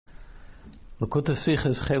L'kuta Sicha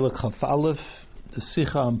is Chelek Chaf Aleph, the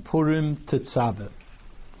Sicha on Purim-Tetzave.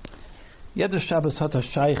 Jeder Shabbos hat a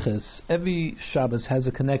Shayches. Every Shabbos has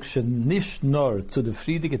a connection, nicht nur to the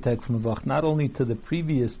Friedige Tag from the Woche, not only to the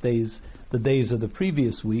previous days, the days of the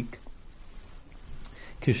previous week,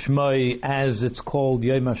 Kishmai, as it's called,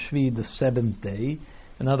 Yom HaShvi, the seventh day.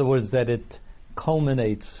 In other words, that it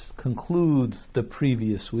concludes the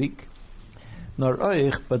previous week. Nor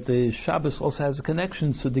oich, but the Shabbos also has a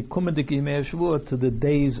connection to the Kumendik Yimei Shavuot, to the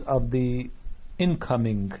days of the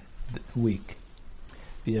incoming week.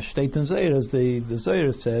 Via Shteit in Zohar, as the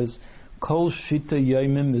Zohar says, Kol Shita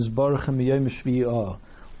Yomim Mizbarchem Yom Shvi'ah.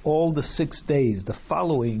 All the 6 days, the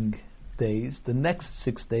following days, the next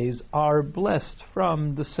 6 days, are blessed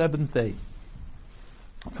from the 7th day,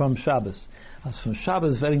 from Shabbos. As from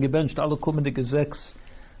Shabbos werden gebencht alle kommende 6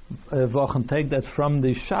 Wochen, take that from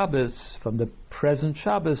the Shabbos, from the present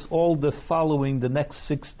Shabbos, all the following, the next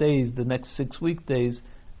 6 days, the next 6 weekdays,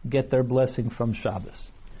 get their blessing from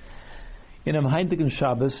Shabbos. In am heiligen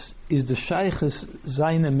Shabbos is the Shayches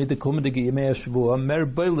seine mit der kommende Yemei Shavuot mer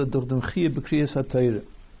beile durch den Chiyuv b'Kriyas HaTorah.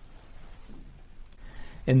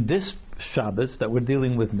 In this Shabbos that we're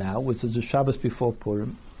dealing with now, which is the Shabbos before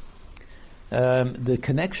Purim, the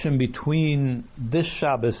connection between this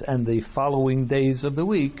Shabbos and the following days of the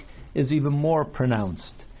week is even more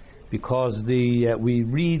pronounced, because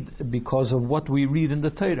because of what we read in the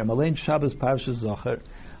Torah. Malain Shabbos Parshas Zachar.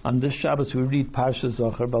 On this Shabbos we read Parshas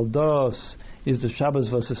Zachar. Baldos is the Shabbos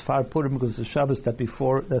versus Far Purim, because the Shabbos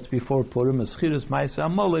that's before Purim. Eschiras Ma'aseh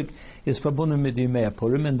Amalek is verbunden mit Yimei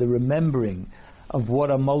Purim, and the remembering of what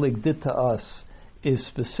Amalek did to us is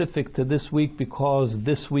specific to this week, because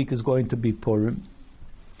this week is going to be Purim.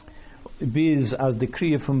 Biz as the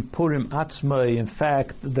Kriya from Purim Atzmai, in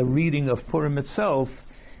fact, the reading of Purim itself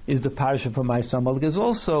is the Parsha from Ma'aseh Amalek, is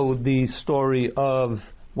also the story of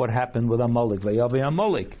what happened with Amalek. Vayavi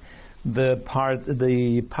Amalek, the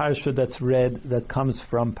Parsha that's read that comes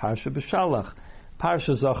from Parsha B'Shalach.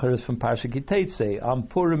 Parsha Zachar is from Parsha Kitetze. On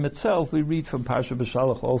Purim itself, we read from Parsha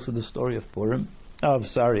B'Shalach also the story of of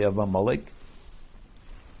Amalek.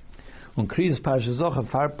 On Kriyas Parsha Zachar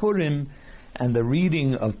Far Purim, and the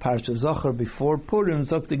reading of Parsha Zachar before Purim,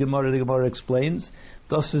 the Gemara explains,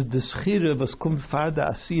 das is the Schire was kommt far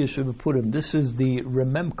der Asiyah shebe Purim. This is the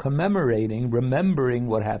remembering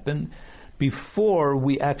what happened before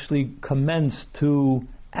we actually commence to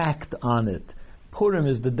act on it. Purim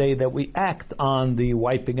is the day that we act on the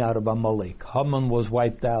wiping out of Amalek. Haman was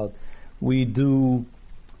wiped out. We do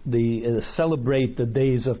celebrate the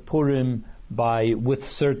days of Purim with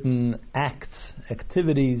certain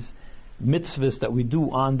activities, mitzvahs that we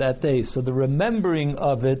do on that day. So the remembering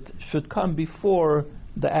of it should come before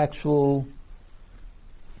the actual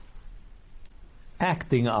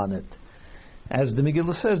acting on it. As the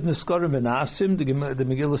Megillah says, Niskarim v'Nasim, the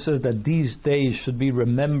Megillah says that these days should be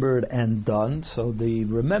remembered and done. So the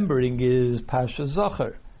remembering is Parsha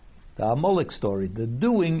Zachar, the Amalek story. The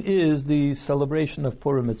doing is the celebration of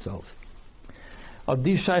Purim itself.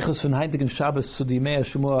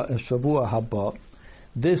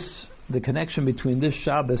 The connection between this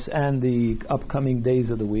Shabbos and the upcoming days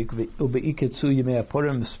of the week,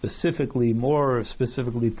 more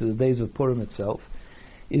specifically to the days of Purim itself,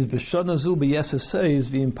 is in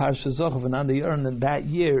Parsha Zachar, and that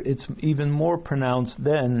year it's even more pronounced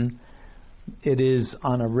than it is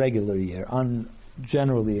on a regular year,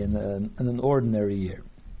 generally in an ordinary year.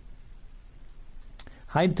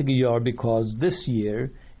 Because this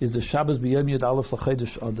year is the Shabbos b'Yom Yud Aleph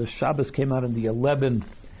l'Chodesh Adar. Shabbos came out on the 11th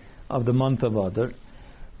of the month of Adar.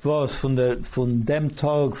 Was von dem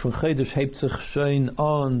Tag von Chodesh hebt sich schon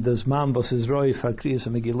an das Zman was is roi for Kriyas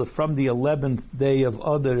Megillah. From the 11th day of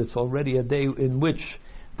Adar, it's already a day in which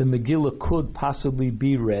the Megillah could possibly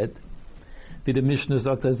be read. The Mishnah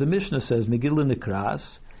sagt, as the Mishnah says, Megillah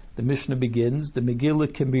Nikras. The Mishnah begins, the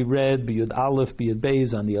Megillah can be read B'Yud Aleph, B'Yud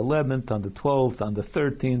Beis on the 11th, on the 12th, on the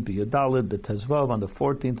 13th, B'Yud Dalet, B'Tezvav on the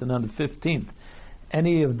 14th, and on the 15th.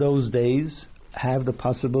 Any of those days have the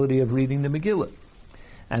possibility of reading the Megillah.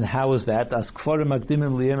 And how is that? As Kfarim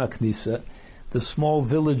Akdimim Liyem Aknisa, the small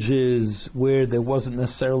villages where there wasn't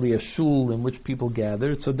necessarily a shul in which people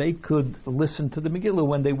gathered, so they could listen to the Megillah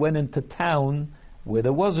when they went into town where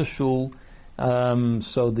there was a shul.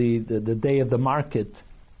 So the day of the market,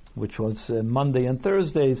 which was Monday and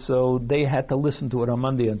Thursday, so they had to listen to it on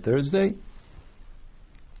Monday and Thursday.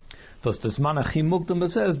 And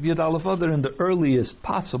the earliest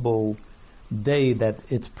possible day that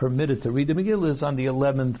it's permitted to read the Megillah is on the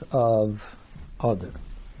 11th of Adar.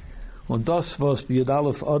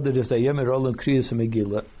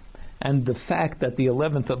 And the fact that the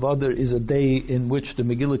 11th of Adar is a day in which the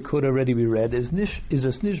Megillah could already be read is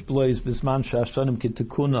as nish blois bisman shashanim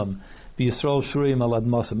kitikunam b'Yisrael shurim alad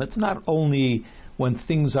masam. It's not only when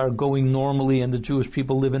things are going normally and the Jewish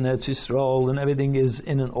people live in Eretz Yisrael and everything is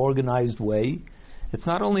in an organized way. It's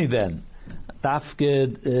not only then.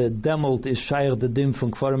 Dafke demelt is shayr the dim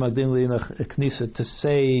from kfarim agdim knisa to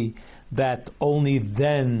say that only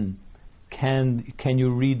then can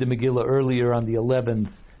you read the Megillah earlier on the 11th.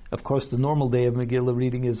 Of course, the normal day of Megillah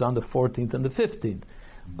reading is on the 14th and the 15th.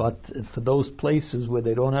 But for those places where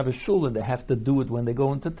they don't have a shul and they have to do it when they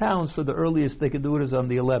go into town, so the earliest they can do it is on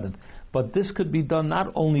the 11th. But this could be done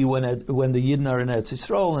not only when the Yidden are in Eretz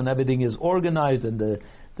Yisrael and everything is organized and the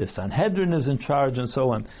Sanhedrin is in charge and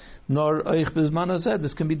so on. Nor Eich Bizman Hazeh,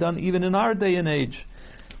 this can be done even in our day and age.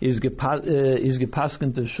 Is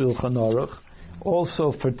gepasken to Shulchan Aruch.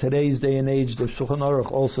 Also, for today's day and age, the Shulchan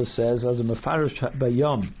Aruch also says, as a mefarish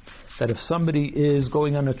bayom, that if somebody is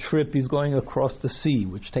going on a trip, he's going across the sea,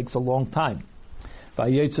 which takes a long time.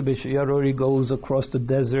 He goes across the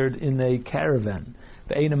desert in a caravan,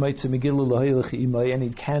 and he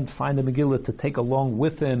can't find a Megillah to take along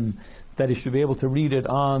with him, that he should be able to read it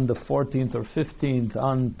on the 14th or 15th,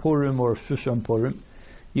 on Purim or Shushan Purim.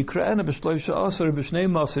 He should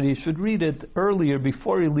read it earlier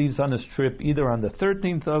before he leaves on his trip, either on the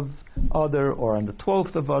 13th of Adar or on the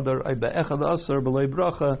 12th of Adar,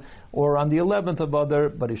 or on the 11th of Adar,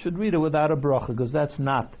 but he should read it without a bracha, because that's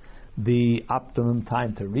not the optimum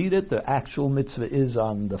time to read it. The actual mitzvah is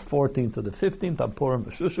on the 14th or the 15th, on Purim,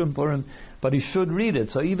 Shushan Purim, but he should read it.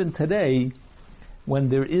 So even today, when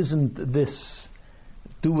there isn't this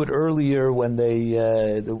do it earlier, when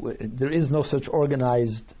there is no such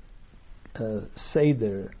organized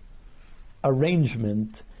seder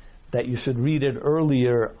arrangement that you should read it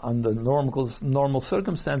earlier on the normal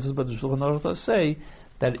circumstances, but the Shulchan Aruch does say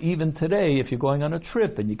that even today, if you're going on a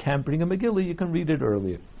trip and you can't bring a Megillah, you can read it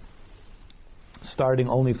earlier, starting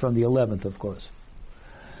only from the 11th, of course.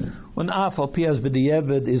 When afal pias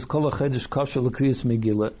b'diavad is kol hachedesh kosher l'kriyas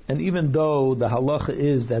Megillah, and even though the halacha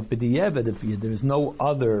is that b'diavad, if there is no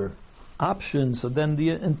other option, so then the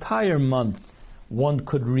entire month one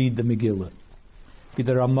could read the Megillah.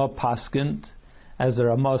 The Ramah paskent, as the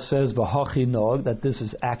Ramah says, v'hachi nog, that this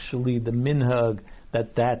is actually the minhag,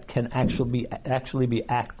 that can actually be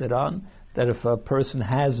acted on. That if a person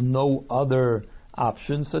has no other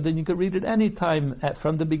option, so then you can read it any time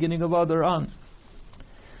from the beginning of Adar on.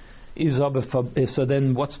 So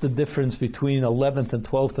then what's the difference between 11th and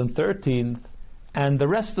 12th and 13th and the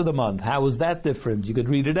rest of the month? How is that different? You could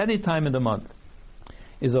read it any time in the month.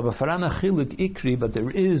 But there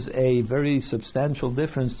is a very substantial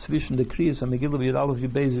difference between the Kriyas and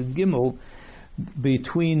Megillah Gimel,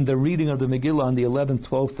 between the reading of the Megillah on the 11th,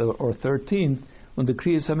 12th or 13th, when the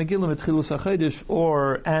Kriyas Megillah Metchilus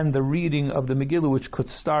HaChodesh, and the reading of the Megillah, which could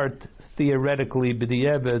start theoretically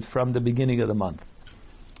b'diavad from the beginning of the month.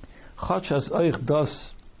 Chachas euch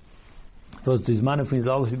das, was dies Mann von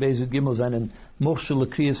Yisrael wie Beis Gimel seinen Mochshel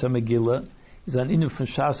Kriyas Megillah, is an Inu von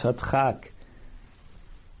Shas hat Chak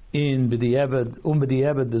in b'diavad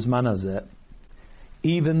b'diavad bisman hazeh.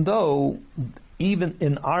 Even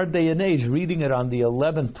in our day and age, reading it on the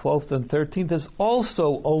 11th, 12th, and 13th is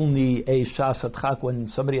also only a Shas hat Chak when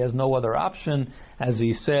somebody has no other option, as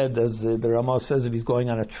he said, as the Ramah says, if he's going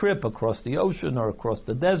on a trip across the ocean or across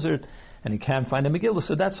the desert, and he can't find a Megillah,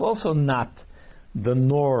 so that's also not the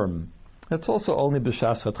norm. That's also only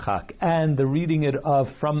b'shas hatchak. And the reading it of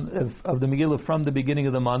the Megillah from the beginning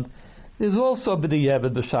of the month is also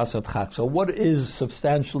b'diavad b'shas hatchak. So what is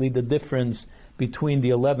substantially the difference between the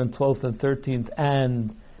 11th, 12th, and 13th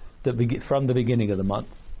and from the beginning of the month?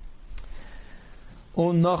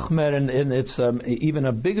 And it's even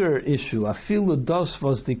a bigger issue.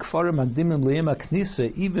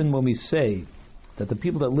 Even when we say that the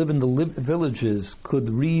people that live in the villages could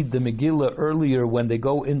read the Megillah earlier when they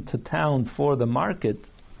go into town for the market,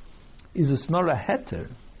 is it's not a heter.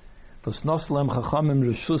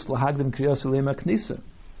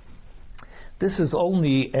 This is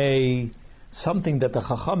only something that the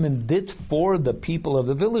Chachamim did for the people of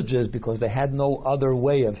the villages because they had no other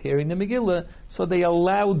way of hearing the Megillah, so they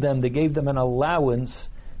gave them an allowance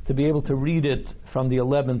to be able to read it from the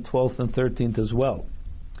 11th, 12th, and 13th as well.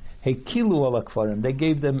 Hekilu ala kfarim, they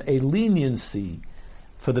gave them a leniency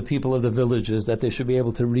for the people of the villages that they should be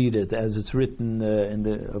able to read it as it's written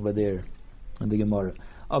over there in the Gemara.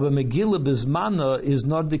 Aber Megillah bismana is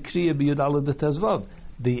not the kriya b'yud ala d'tezvav.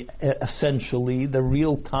 Essentially, the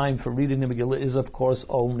real time for reading the Megillah is, of course,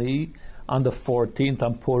 only on the 14th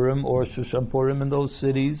on Purim or Shushan Purim in those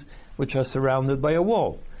cities which are surrounded by a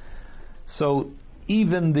wall. So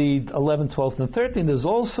even the 11th, 12th, and 13th is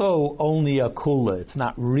also only a kula. It's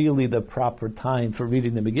not really the proper time for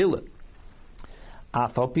reading the Megillah.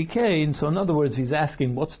 Afal Pikein, so in other words, he's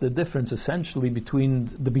asking what's the difference essentially between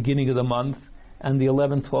the beginning of the month and the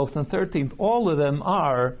 11th, 12th, and 13th. All of them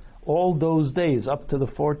are, all those days up to the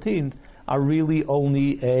 14th, are really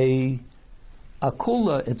only a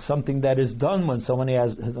kula. It's something that is done when someone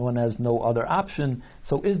has no other option.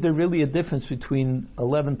 So is there really a difference between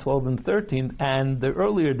 11, 12, and 13 and the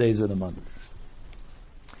earlier days of the month?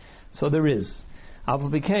 So there is. Still,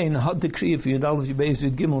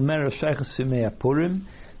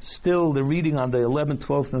 the reading on the 11th,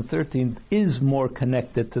 12th, and 13th is more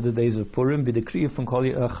connected to the days of Purim,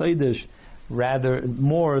 rather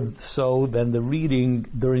more so than the reading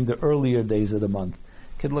during the earlier days of the month.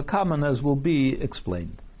 Kidlakaman, as will be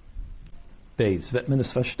explained.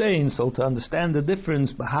 So to understand the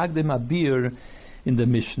difference, in the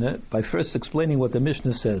Mishnah, by first explaining what the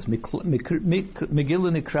Mishnah says. Megillah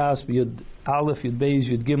nikras b'yud aleph yud beis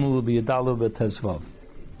yud gimel b'yud aleph b'tezvav.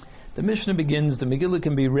 The Mishnah begins, the Megillah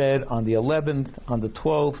can be read on the 11th, on the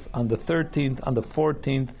 12th, on the 13th, on the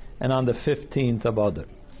 14th, and on the 15th of Adar.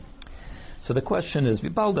 So the question is,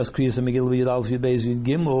 Vibaldas kriyas Megillah b'yud aleph yud beis yud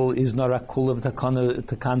gimel is not a kul of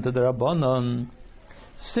takanta derabanan.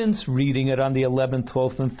 Since reading it on the 11th,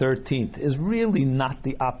 12th, and 13th is really not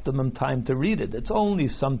the optimum time to read it. It's only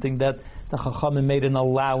something that the Chachamim made an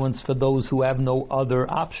allowance for those who have no other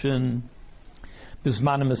option. It's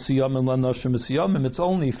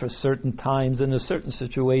only for certain times and in certain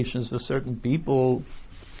situations for certain people.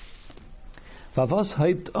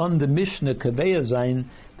 On the Mishnah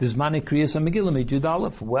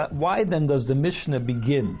why then does the Mishnah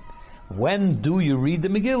begin? When do you read the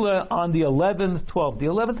Megillah? On the 11th, 12th. The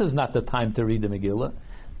 11th is not the time to read the Megillah.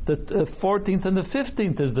 The 14th and the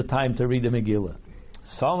 15th is the time to read the Megillah.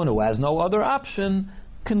 Someone who has no other option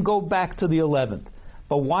can go back to the 11th.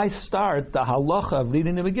 But why start the halacha of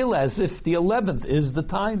reading the Megillah as if the 11th is the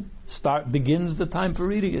time? Begins the time for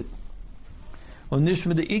reading it.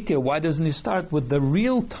 Why doesn't he start with the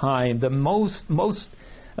real time, the most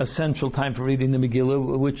essential time for reading the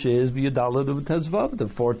Megillah, which is B'Yudalad Tezvav, the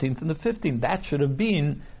 14th and the 15th. That should have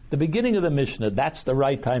been the beginning of the Mishnah. That's the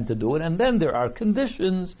right time to do it. And then there are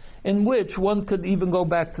conditions in which one could even go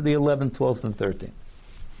back to the 11th, 12th, and 13th.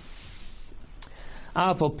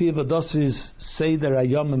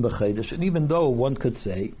 And even though one could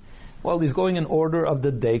say, well, he's going in order of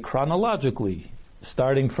the day chronologically,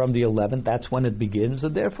 starting from the 11th, that's when it begins,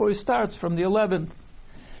 and therefore he starts from the 11th.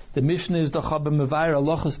 The Mishnah is the Chabad Mevayer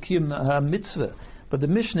Alochas Kiyum Mitzvah, but the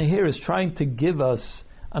Mishnah here is trying to give us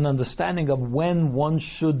an understanding of when one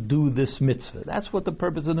should do this mitzvah. That's what the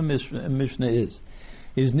purpose of the Mishnah is.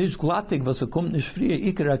 Is nish glatik vasakum nish fria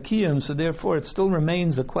ikar akiyum. So therefore, it still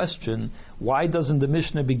remains a question: why doesn't the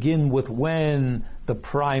Mishnah begin with when the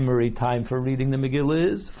primary time for reading the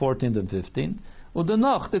Megillah is, 14th and 15th,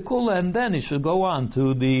 udanach the kula, and then it should go on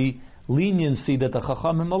to the leniency that the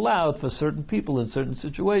Chachamim allowed for certain people in certain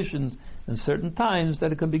situations and certain times,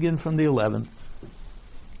 that it can begin from the 11th.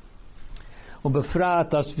 In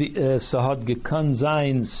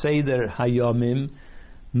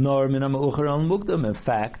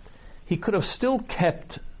fact, he could have still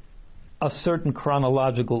kept a certain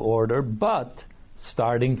chronological order, but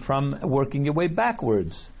starting from working your way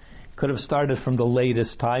backwards. Could have started from the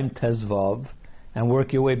latest time, Tezvav, and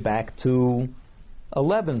work your way back to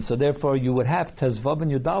 11. So therefore you would have Tezvav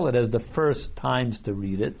and Yudalet as the first times to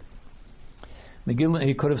read it. Megillah,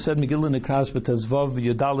 he could have said Megillah Nekras b'Tezvav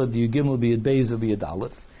b'Yudalet b'Yugimel b'Yudbeis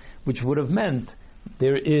b'Yudalet, which would have meant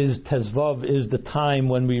there is Tezvav is the time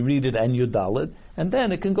when we read it and Yudalet, and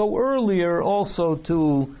then it can go earlier also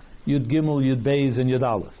to Yud Gimel, Yud Beis, and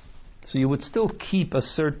Yudalet. So you would still keep a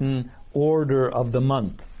certain order of the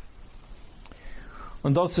month.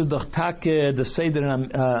 And also the Seder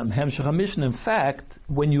Hemshech HaMishnah. In fact,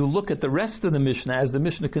 when you look at the rest of the Mishnah, as the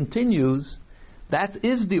Mishnah continues, that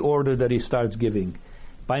is the order that he starts giving.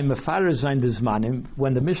 By Mefarer Zayin Dizmanim,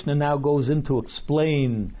 when the Mishnah now goes in to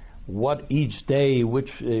explain what each day,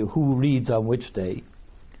 who reads on which day.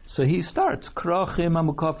 So he starts Krachim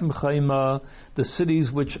Amukafim Chayma, the cities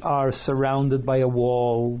which are surrounded by a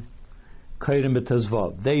wall, Kairim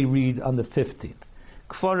B'Tezvav. They read on the 15th.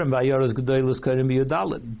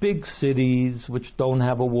 Big cities which don't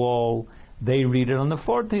have a wall, they read it on the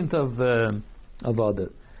 14th of Adar.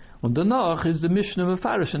 And danach is the Mishnah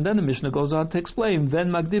Mefarish, and then the Mishnah goes on to explain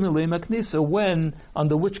when Magdim Elei Maknisa, when,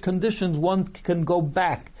 under which conditions one can go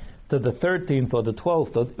back to the 13th or the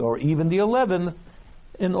 12th or even the 11th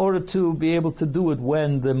in order to be able to do it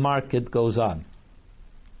when the market goes on.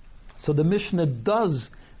 So the Mishnah does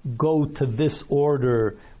go to this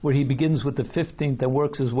order where he begins with the 15th and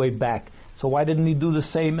works his way back. So why didn't he do the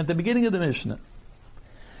same at the beginning of the Mishnah?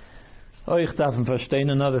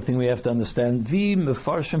 Another thing we have to understand, wie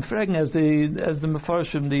Mefarshim fragen, as the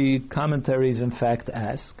Mefarshim, the commentaries in fact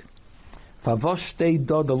ask, why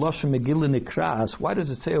does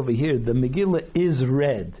it say over here the Megillah is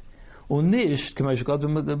read? And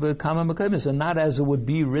not as it would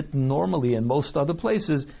be written normally in most other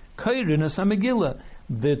places. The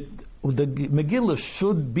Megillah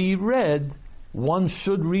should be read. One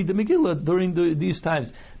should read the Megillah during these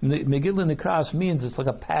times. Megillah Nikras means it's like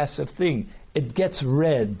a passive thing. It gets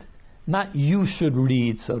read, not you should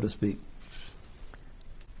read, so to speak.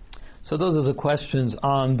 So those are the questions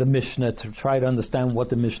on the Mishnah to try to understand what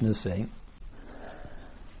the Mishnah is saying.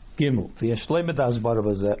 Gimel.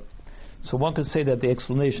 So one could say that the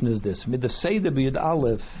explanation is this: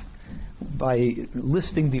 by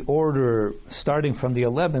listing the order starting from the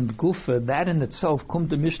 11th Gufa, that in itself kommt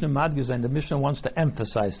the Mishnah madgez, and the Mishnah wants to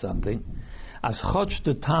emphasize something. As chotch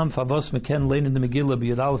the tam favos meken lein in the Megillah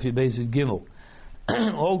b'yud aleph yibezid gimel.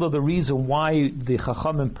 Although the reason why the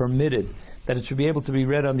Chachamim permitted that it should be able to be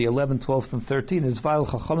read on the 11th, 12th, and 13th is v'al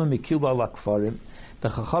Chachamim mikil al akfarim. The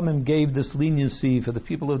Chachamim gave this leniency for the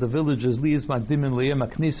people of the villages, liyis makdimim liyem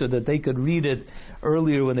aknisa, that they could read it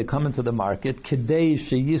earlier when they come into the market, kidei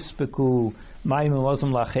sheyispeku mayim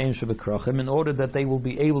v'mazim lachem shebekrochim, in order that they will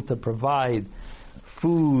be able to provide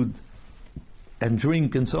food and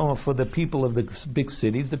drink and so on for the people of the big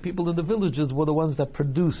cities. The people in the villages were the ones that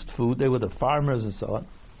produced food; they were the farmers and so on.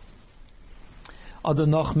 Other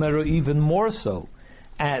Nochmer, even more so.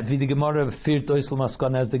 As the Gemara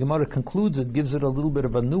concludes, it gives it a little bit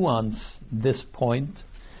of a nuance, this point.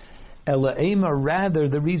 Rather,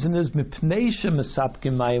 the reason is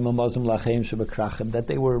that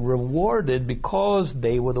they were rewarded because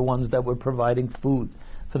they were the ones that were providing food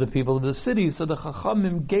for the people of the city. So the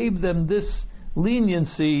Chachamim gave them this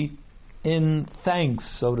leniency in thanks,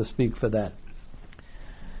 so to speak, for that.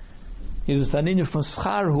 It's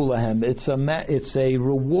a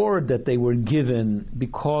reward that they were given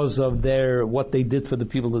because of what they did for the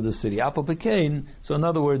people of the city. So in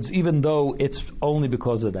other words, even though it's only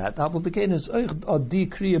because of that,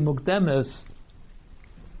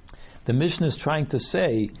 the Mishnah is trying to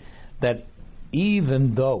say that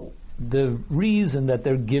even though the reason that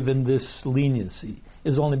they're given this leniency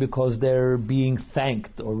is only because they're being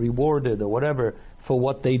thanked or rewarded or whatever for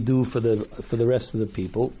what they do for the rest of the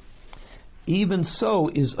people, even so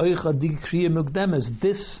is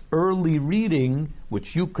this early reading,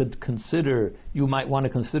 which you might want to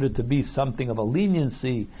consider to be something of a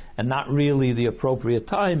leniency and not really the appropriate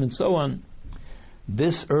time and so on.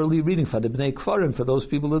 This early reading for the Bnei Kfarim, for those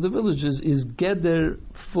people of the villages, is geder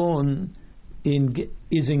in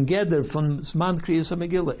geder from Zman Kriyas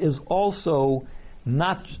HaMegillah, is also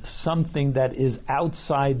not something that is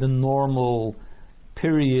outside the normal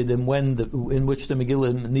period in which the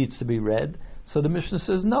Megillah needs to be read. So the Mishnah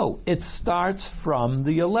says no, it starts from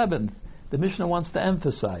the 11th. The Mishnah wants to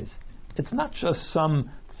emphasize it's not just some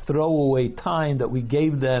throwaway time that we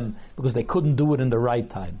gave them because they couldn't do it in the right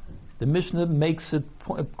time. The Mishnah makes it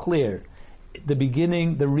clear. The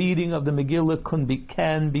reading of the Megillah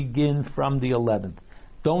can begin from the 11th.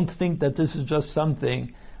 Don't think that this is just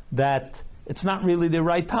something that it's not really the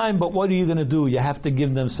right time, but what are you going to do? You have to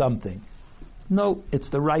give them something. No, it's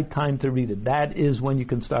the right time to read it. That is when you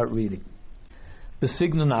can start reading. To say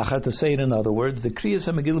it in other words, the Kriyas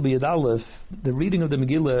HaMegillah b'Yud Aleph, the reading of the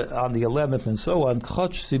Megillah on the 11th and so on,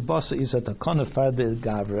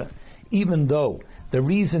 even though the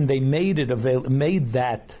reason they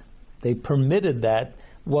they permitted that,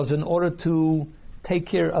 was in order to take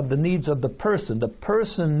care of the needs of the person. The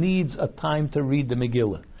person needs a time to read the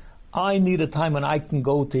Megillah. I need a time when I can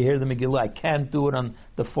go to hear the Megillah. I can't do it on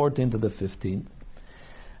the 14th or the 15th.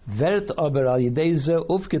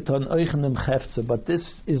 But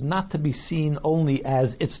this is not to be seen only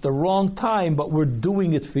as it's the wrong time, but we're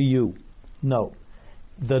doing it for you. No.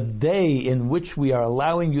 The day in which we are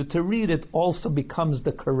allowing you to read it also becomes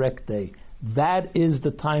the correct day. That is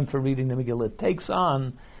the time for reading the Megillah. It takes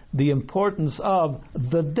on the importance of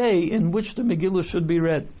the day in which the Megillah should be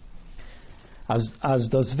read. As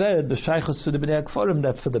does ved the shaychus to the Bnei Kfarim,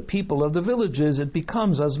 that for the people of the villages it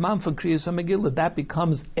becomes as man for Kriyas HaMegillah, that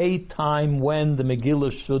becomes a time when the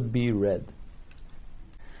Megillah should be read.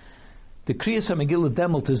 The Kriyas HaMegillah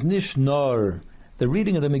demelt is nish nor. The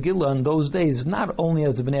reading of the Megillah in those days, not only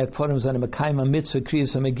as the Bnei Kfarim zane mekayma mitzvah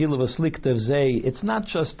Kriyas HaMegillah v'sliktev zei. It's not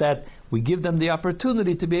just that we give them the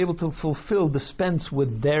opportunity to be able to dispense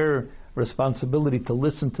with their responsibility to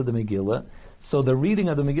listen to the Megillah. So the reading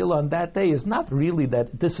of the Megillah on that day is not really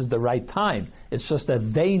that this is the right time. It's just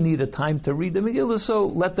that they need a time to read the Megillah, so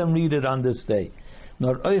let them read it on this day.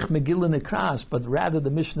 Nor oich Megillah nekras, but rather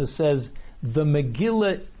the Mishnah says the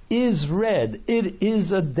Megillah is read. It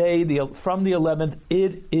is a day, from the 11th,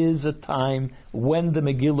 it is a time when the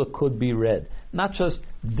Megillah could be read. Not just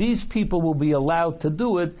these people will be allowed to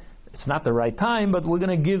do it, it's not the right time, but we're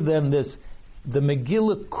going to give them this. The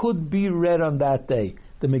Megillah could be read on that day.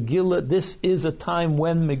 The Megillah, this is a time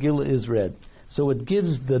when Megillah is read. So it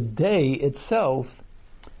gives the day itself,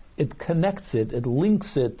 it connects it, it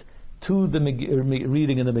links it to the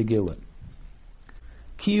reading in the Megillah.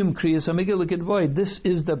 Kiyum Kriyas HaMegillah Kedvoy, this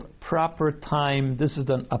is the proper time, this is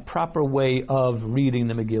a proper way of reading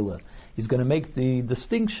the Megillah. He's going to make the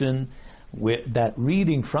distinction with that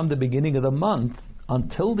reading from the beginning of the month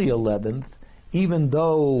until the 11th, even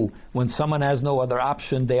though when someone has no other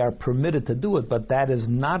option, they are permitted to do it, but that is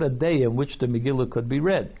not a day in which the Megillah could be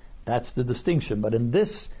read. That's the distinction. But in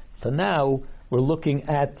this, for now, we're looking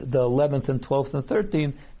at the 11th and 12th and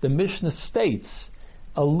 13th. The Mishnah states,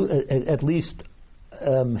 at least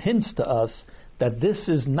hints to us, that this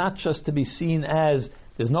is not just to be seen as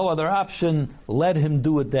there's no other option, let him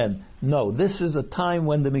do it then. No, this is a time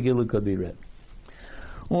when the Megillah could be read.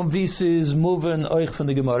 This is moving euch from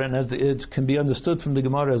the Gemara, and it can be understood from the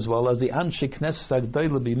Gemara as well as the Anshe Knesset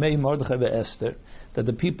Agdola b'mei Mordechai ve'Esther, that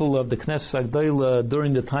the people of the Knesset Agdola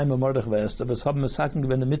during the time of Mordechai ve'Esther, was haben mesaken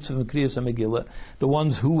given the mitzvah of Kriyas HaMegillah, the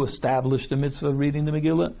ones who established the mitzvah of reading the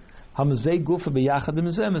Megillah, haben zei gufa b'yachad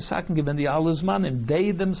mezeh mesaken given the Alus Manim,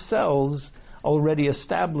 they themselves already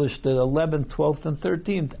established the 11th, 12th, and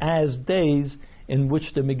 13th as days in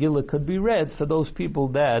which the Megillah could be read for those people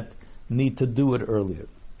that need to do it earlier.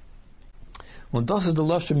 When das is the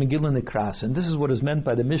Lashon Megillah Nekras, and this is what is meant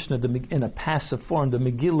by the Mishnah in a passive form, the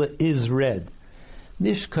Megillah is read.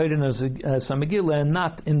 Nish Kaiden as a Megillah, and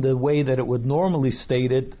not in the way that it would normally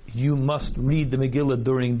state it, you must read the Megillah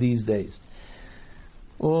during these days.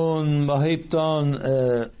 Und man hebt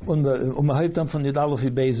dann von Yudalofi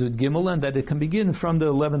Bezud Gimel, and that it can begin from the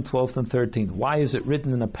 11th, 12th, and 13th. Why is it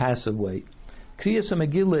written in a passive way? Kriyas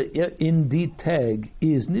HaMegillah in the tag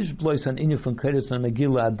is nicht bloß an Inyan von Kriyas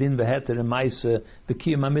HaMegillah adin v'heter and Maise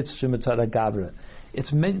b'kiyam ha'mitzvah mitzad ha'gavra.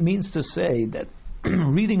 It means to say that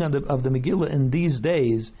reading of the Megillah in these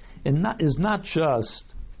days is not just,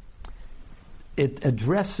 it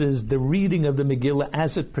addresses the reading of the Megillah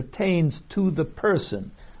as it pertains to the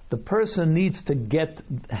person. The person needs to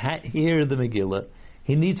hear the Megillah.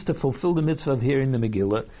 He needs to fulfill the mitzvah of hearing the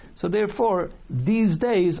Megillah. So therefore, these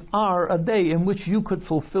days are a day in which you could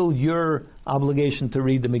fulfill your obligation to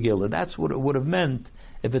read the Megillah. That's what it would have meant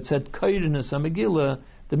if it said Kodenes HaMegillah.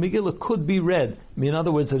 The Megillah could be read. In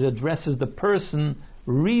other words, it addresses the person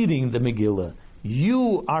reading the Megillah.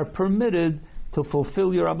 You are permitted to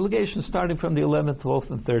fulfill your obligation starting from the 11th, 12th,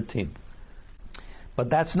 and 13th. But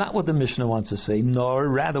that's not what the Mishnah wants to say, nor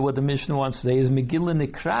rather what the Mishnah wants to say is Megillah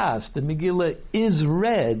Nekras. The Megillah is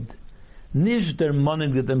read, Nish der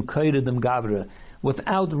Monin Gedem Koydem Gavra,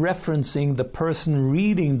 without referencing the person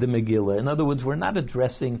reading the Megillah. In other words, we're not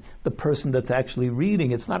addressing the person that's actually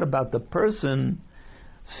reading. It's not about the person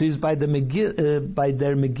seized by their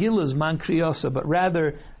Megillah's man kriyosa, but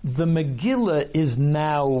rather the Megillah is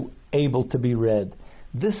now able to be read.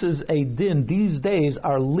 This is a din. These days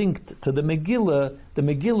are linked to the Megillah. The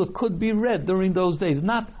Megillah could be read during those days.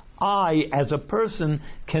 Not I, as a person,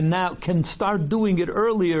 can start doing it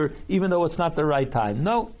earlier, even though it's not the right time.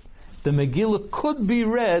 No, the Megillah could be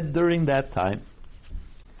read during that time.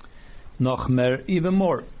 Noch mehr, even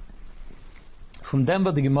more. From them,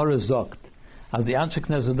 what the Gemara sagt, as the Anshe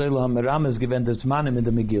Knesset HaMeram is given the Zmanim in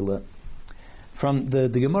the Megillah. From the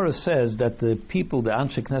Gemara says that the people, the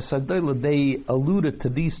Anshe Knesset HaGdolah, they alluded to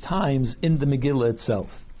these times in the Megillah itself.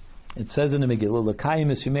 It says in the Megillah,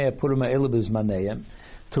 L'kayim es yimei Purim ha'ele b'zmaneim,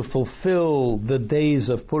 to fulfill the days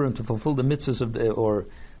of Purim, to fulfill the mitzvahs of or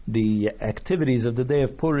the activities of the day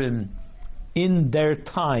of Purim in their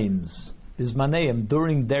times. B'zmaneim,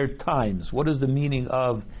 during their times. What is the meaning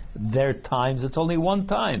of their times? It's only one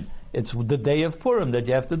time. It's the day of Purim that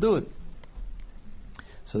you have to do it.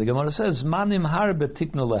 So the Gemara says, Manim harbe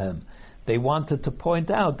tiknu lahem. They wanted to point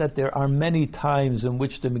out that there are many times in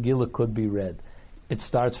which the Megillah could be read. It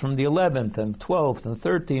starts from the 11th and 12th and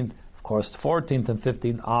 13th. Of course, 14th and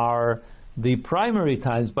 15th are the primary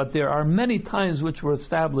times, but there are many times which were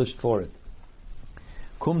established for it.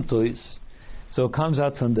 Kumtuis. So it comes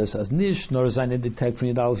out from this as nish nor seine detect from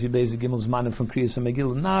Yidal Yudez Gimels Manim from Kriyas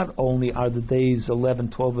HaMegillah. Not only are the days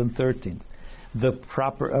 11, 12, and 13 the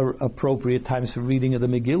proper appropriate times for reading of the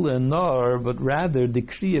Megillah, nor but rather the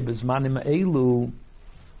Kriya B'Zmanim Elu,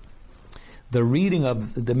 the reading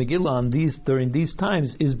of the Megillah during these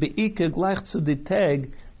times is be'ike gleich zu the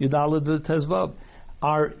tag Yudalad v'Tezvav,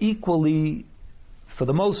 are equally, for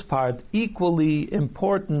the most part, equally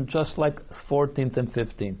important, just like 14th and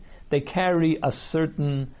 15th. They carry a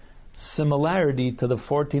certain similarity to the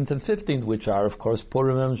 14th and 15th, which are, of course,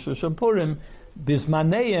 Purim and Shushan Purim.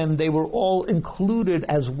 Bismaneim, they were all included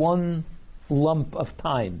as one lump of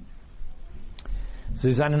time.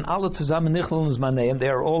 They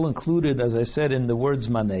are all included, as I said, in the words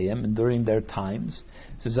Maneim, during their times.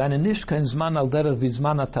 And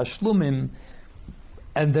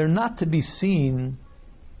they're not to be seen,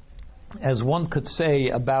 as one could say,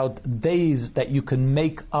 about days that you can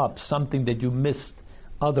make up something that you missed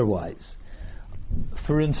otherwise.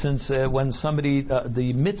 For instance, when somebody,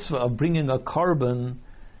 the mitzvah of bringing a korban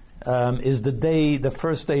is the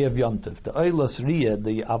first day of Yom Tov. The Eilas Riyah,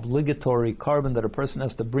 the obligatory korban that a person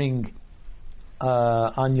has to bring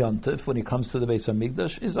on Yom Tov when he comes to the Beis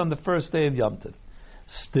HaMikdash, is on the first day of Yom Tov.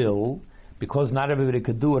 Still, because not everybody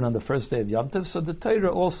could do it on the first day of Yom Tov, so the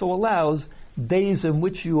Torah also allows days in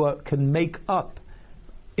which you can make up.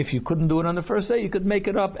 If you couldn't do it on the first day, you could make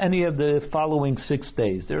it up any of the following 6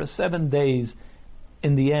 days. There are 7 days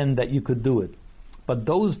in the end that you could do it. But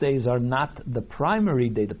those days are not the primary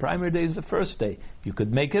day. The primary day is the first day. You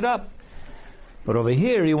could make it up. But over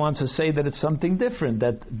here he wants to say that it's something different,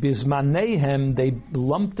 that Bismanehem, they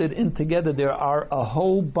lumped it in together. There are a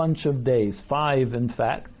whole bunch of days, 5 in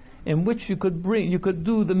fact, in which you could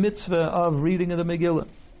do the mitzvah of reading of the Megillah.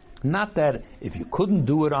 Not that if you couldn't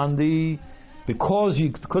do it because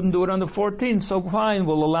you couldn't do it on the 14th, so fine,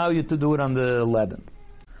 we'll allow you to do it on the 11th.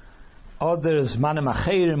 Others, manim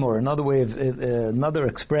acherim, or another way of another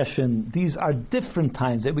expression, these are different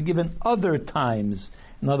times. They were given other times.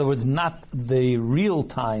 In other words, not the real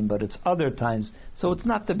time, but it's other times. So it's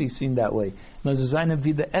not to be seen that way. But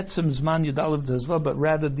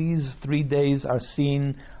rather these 3 days are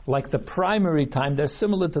seen like the primary time. They're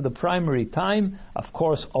similar to the primary time, of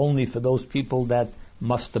course, only for those people that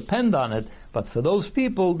must depend on it. But for those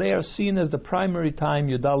people, they are seen as the primary time,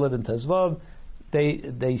 Yudalad and Tezvav.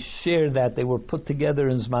 They share that. They were put together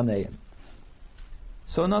in Zmaneim.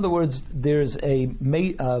 So in other words, there's a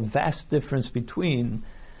vast difference between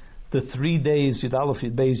the 3 days, Yud Aleph,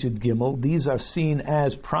 Yud Beis, Yud Gimel. These are seen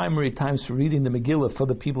as primary times for reading the Megillah for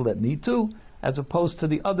the people that need to, as opposed to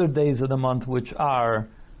the other days of the month, which are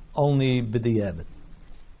only B'di'evet.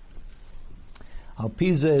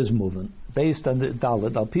 Al-Pizah is moving. Based on the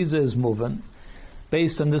Dalet, Al-Pizah is moving.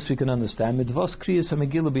 Based on this, we can understand. Mitvos Kriyas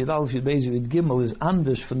HaMegillah B'Yud Aleph Yud Beis Yud Gimel is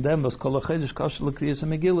anders from them was Kol HaChedesh Kosher L'Kriyas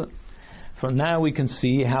HaMegillah. For now, we can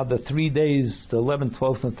see how the 3 days, the 11th,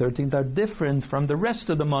 12th, and 13th, are different from the rest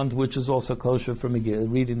of the month, which is also kosher for Megillah,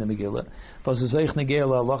 reading the Megillah.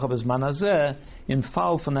 In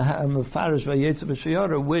Fall from the Mefarish Vayetze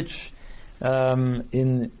B'Sheyara,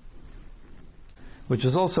 which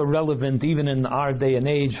is also relevant even in our day and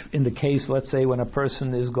age, in the case, let's say, when a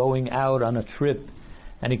person is going out on a trip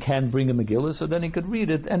and he can't bring a Megillah, so then he could read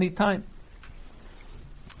it any time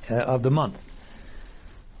of the month.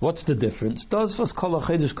 What's the difference? The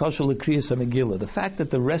fact that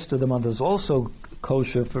the rest of the month is also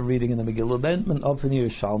kosher for reading in the Megillah, then the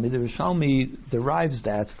Yerushalmi derives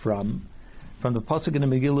that from the pasuk in the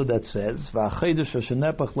Megillah that says,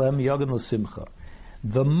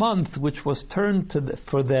 the month which was turned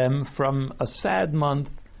for them from a sad month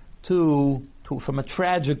from a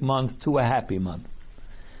tragic month to a happy month.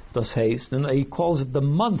 Das heißt, and he calls it the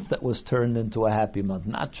month that was turned into a happy month,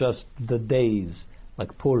 not just the days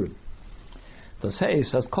like Purim. Das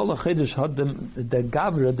heißt, as kol hachedesh had the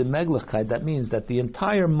gavra, the meglichkeit, that means that the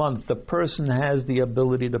entire month the person has the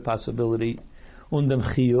ability, the possibility, und dem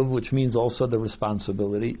chiyuv, which means also the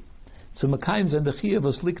responsibility. So mekayim and the chiyuv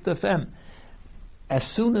was liktafem. As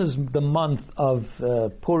soon as the month of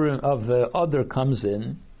Purim of Adar comes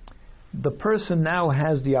in, the person now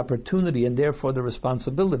has the opportunity and therefore the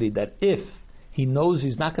responsibility that if he knows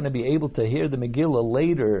he's not going to be able to hear the Megillah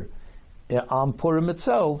later on Purim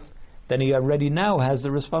itself, then he already now has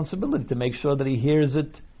the responsibility to make sure that he hears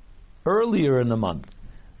it earlier in the month,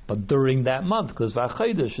 but during that month, because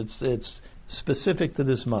V'Chodesh, it's specific to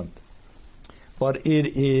this month. But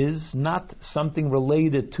it is not something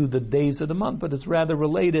related to the days of the month, but it's rather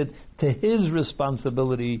related to his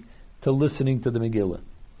responsibility to listening to the Megillah.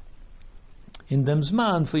 In dem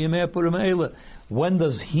Zman, for Yemei Purim Eila, when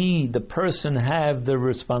does the person, have the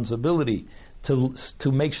responsibility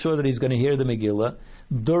to make sure that he's going to hear the Megillah?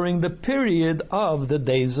 During the period of the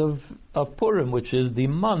days of Purim, which is the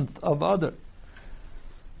month of Adar.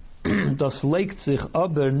 Das legt sich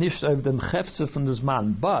aber nicht auf den Hefze von des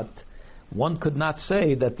Mann, but One could not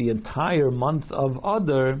say that the entire month of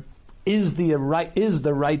Adar is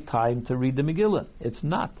the right time to read the Megillah. It's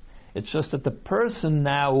not. It's just that the person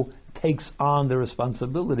now takes on the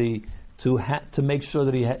responsibility to make sure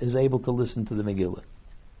that he is able to listen to the Megillah.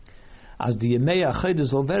 As the Yemei Achid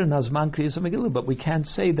is over Nazman Kriyas Megillah, but we can't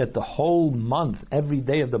say that the whole month, every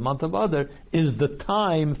day of the month of Adar, is the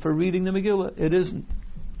time for reading the Megillah. It isn't.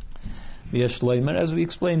 As we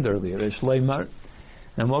explained earlier,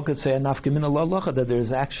 and one could say that there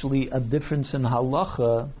is actually a difference in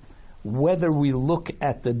halacha whether we look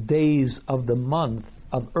at the days of the month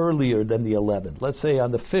of earlier than the 11th. Let's say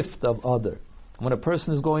on the 5th of Adar, when a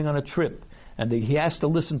person is going on a trip and he has to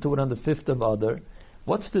listen to it on the 5th of Adar.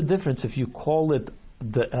 What's the difference if you call it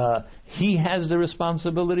he has the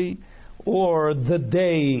responsibility, or the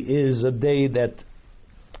day is a day that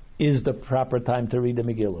is the proper time to read the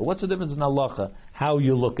Megillah? What's the difference in halacha, how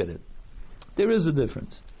you look at it? There is a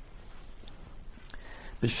difference.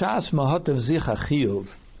 B'shas mahatev zicha chiyuv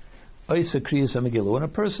oisa kriyas Megillah. When a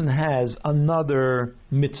person has another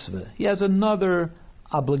mitzvah, he has another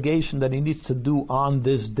obligation that he needs to do on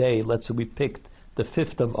this day. Let's say we picked the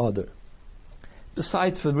 5th of Adar.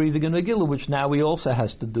 Besides for reading a Megillah, which now he also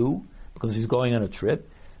has to do because he's going on a trip.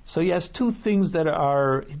 So he has two things that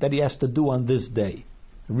he has to do on this day: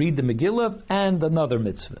 read the Megillah and another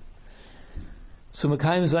mitzvah. So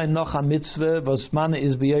Mekayim Zayin Nocha mitzvah was mana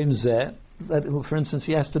is b'yom zeh. For instance,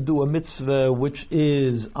 he has to do a mitzvah which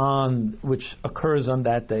occurs on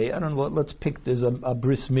that day. I don't know. Let's pick this a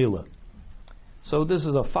bris milah. So this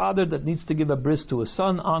is a father that needs to give a bris to his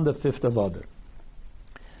son on the 5th of Adar.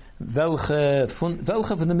 Welche von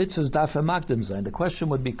the mitzvahs darf magdim sein? The question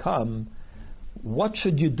would become, what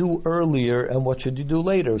should you do earlier and what should you do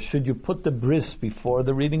later? Should you put the bris before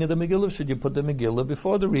the reading of the Megillah? Should you put the Megillah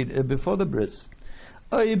before the bris?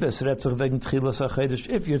 If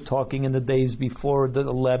you're talking in the days before the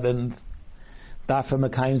 11th,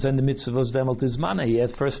 he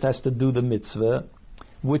first has to do the mitzvah,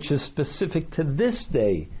 which is specific to this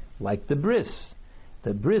day, like the bris.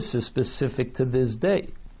 The bris is specific to this day,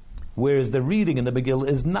 whereas the reading in the Megillah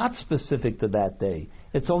is not specific to that day.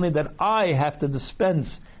 It's only that I have to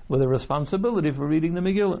dispense with a responsibility for reading the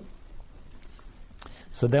Megillah.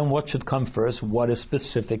 So then what should come first? What is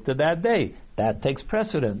specific to that day? That takes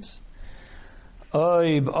precedence. But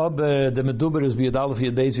if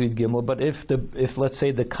let's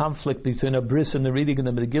say the conflict between a bris and the reading in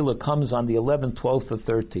the Megillah comes on the 11th, 12th, or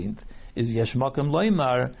 13th, is Yeshmakim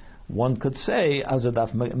Loimar, one could say, as a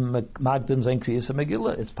daf magdim zayin kriyas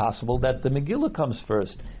Megillah, it's possible that the Megillah comes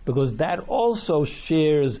first, because that also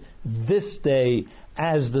shares this day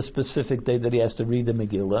as the specific day that he has to read the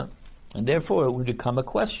Megillah, and therefore it would become a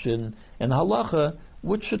question in halacha,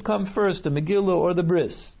 which should come first, the Megillah or the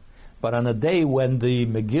bris? But on a day when the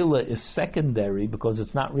Megillah is secondary, because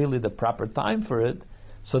it's not really the proper time for it,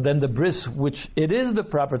 so then the bris, which it is the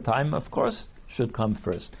proper time, of course, should come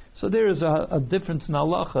first. So there is a difference in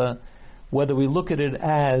halacha, whether we look at it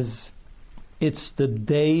as it's the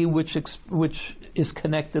day which is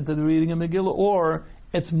connected to the reading of Megillah, or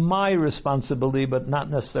it's my responsibility, but not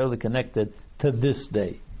necessarily connected to this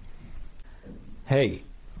day. Hey,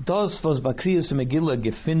 das was bakriyas Megillah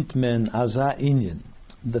gefindt men aza inyan.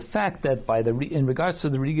 The fact that in regards to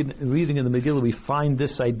the reading of the Megillah, we find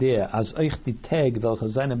this idea as euch die Tag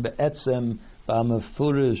welche seinen beetzem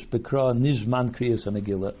ba'amafurish bekra nizman kriyas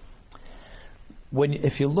Megillah.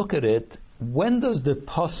 If you look at it, when does the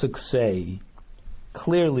pasuk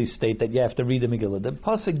clearly state that you have to read the Megillah? The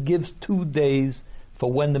pasuk gives 2 days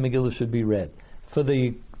for when the Megillah should be read. For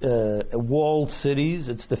the walled cities,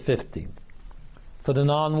 it's the 15th. For the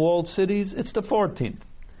non-walled cities, it's the 14th.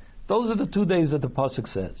 Those are the 2 days that the pasuk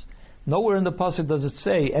says. Nowhere in the pasuk does it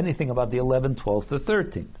say anything about the 11th, 12th, or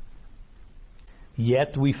 13th.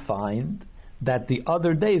 Yet we find that the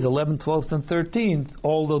other days, 11th, 12th, and 13th,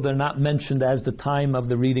 although they're not mentioned as the time of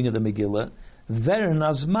the reading of the Megillah,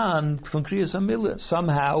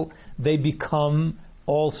 somehow they become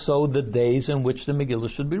also the days in which the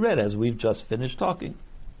Megillah should be read, as we've just finished talking.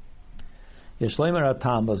 How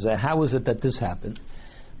is it that this happened?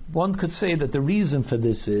 One could say that the reason for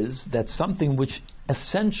this is that something which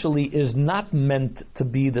essentially is not meant to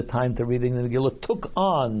be the time to reading the Megillah took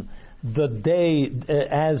on the day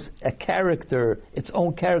as a character, its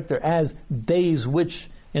own character, as days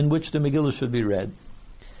in which the Megillah should be read.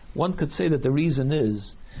 One could say that the reason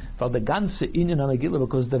is for the ganze inyan Megillah,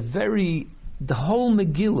 because the whole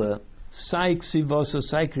Megillah,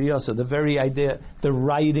 the very idea, the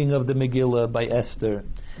writing of the Megillah by Esther,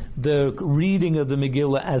 the reading of the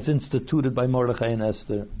Megillah as instituted by Mordechai and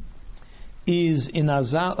Esther, is in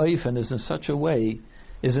Azah Oifen, is in such a way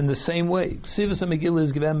is in the same way. Ksivas Megillah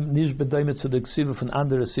is given nicht bedeutet zu der Ksiva von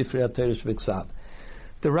anderen Sifrei HaTorah V'Ksav.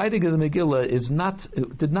 The writing of the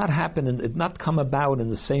Megillah did not happen and did not come about in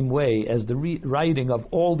the same way as the writing of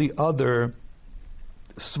all the other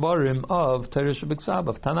Svarim of Torah V'Ksav,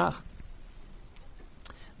 of Tanakh.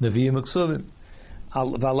 Nevi'im Uksuvim.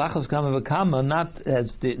 V'alachas kama v'kama,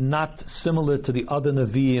 not similar to the other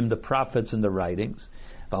Nevi'im, the prophets and the writings.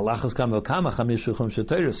 V'alachas kama v'kama chamishu chumshe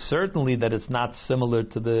Torah. Certainly that it's not similar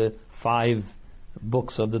to the 5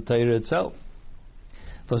 books of the Torah itself.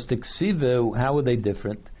 Plus the Ksiva, how are they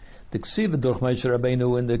different? The Ksiva durch Moshe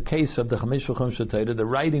Rabbeinu, in the case of the chamishu chumshe Torah, the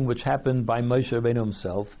writing which happened by Moshe Rabbeinu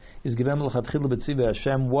himself, is given l'chatchila b'tziva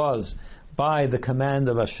Hashem, was by the command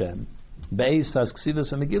of Hashem. Be'ez as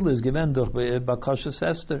Ksivas Megillah is given durch Bakashas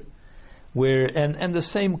Esther, where and the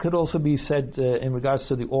same could also be said in regards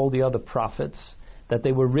to all the other prophets, that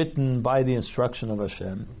they were written by the instruction of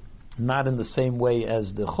Hashem, not in the same way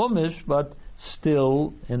as the Chumash, but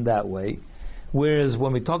still in that way. Whereas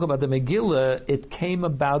when we talk about the Megillah, it came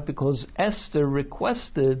about because Esther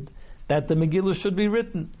requested that the Megillah should be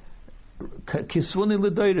written. Kisvuni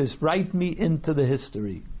l'doiris, write me into the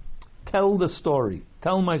history. Tell the story.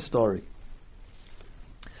 Tell my story.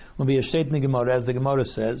 When we as the Gemara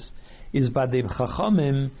says, is by the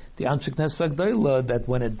Chachamim, the Anshe Knesset Agdola, that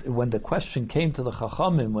when the question came to the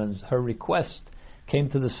Chachamim, when her request came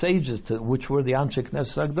to the sages, which were the Anshe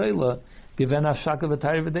Knesset Agdola,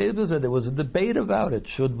 there was a debate about it.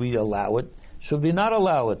 Should we allow it? Should we not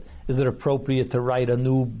allow it? Is it appropriate to write a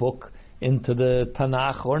new book into the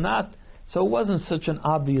Tanakh or not? So it wasn't such an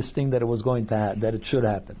obvious thing that it was going to that it should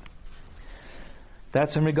happen.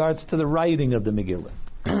 That's in regards to the writing of the Megillah.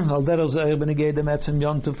 From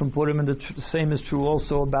Purim, and the same is true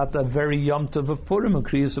also about the very Yom Tov of Purim, and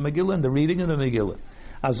Kriyas of Megillah, and the reading of the Megillah.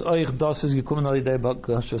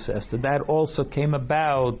 That also came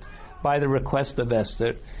about by the request of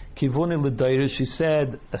Esther. Kivuni l'doira, she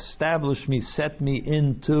said, establish me, set me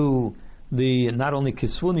into the, not only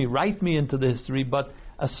Kisvuni, write me into the history, but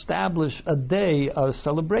establish a day, a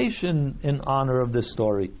celebration in honor of this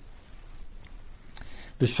story.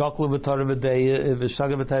 And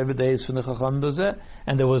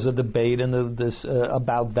there was a debate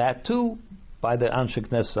about that too by the Anshe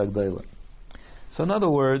Knesset Agdola. So in other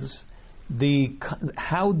words,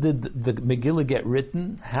 how did the Megillah get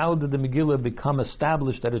written? How did the Megillah become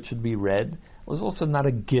established that it should be read? It was also not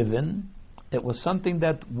a given. It was something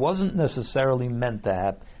that wasn't necessarily meant to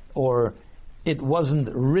happen, or it wasn't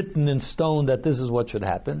written in stone that this is what should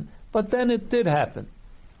happen. But then it did happen.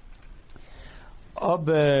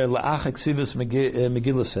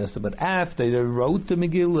 Megillah says, but after they wrote the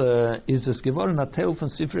Megillah, is this geworden a tale from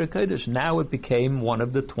Sifrei Kodesh? Now it became one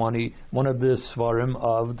of the Svarim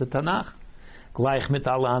of the Tanakh. Gleich mit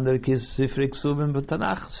alle andere Sifrei Ksuvim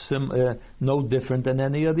b'Tanakh, no different than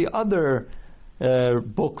any of the other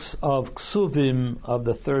books of Ksuvim of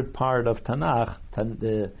the third part of Tanakh,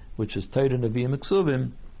 which is Torah, Nevi'im,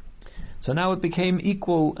 Ksuvim. So now it became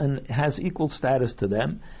equal and has equal status to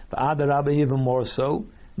them. V'adarabba, even more so.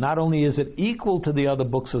 Not only is it equal to the other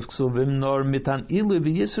books of Ksuvim, nor mitan ilu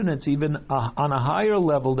v'yisrun, it's even on a higher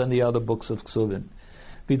level than the other books of Ksuvim.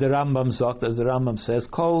 Wie the Rambam sagt, as the Rambam says,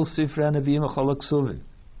 Kol Sifrei Nevi'im Chol Ksuvim.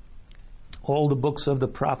 All the books of the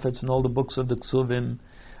prophets and all the books of the Ksuvim,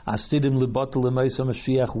 Asidim Libotel L'Meisa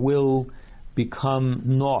Mashiach, will become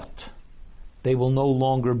naught. They will no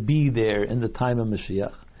longer be there in the time of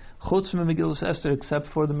Mashiach. Chutz from Megillah Esther, except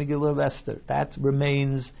for the Megillah of Esther. That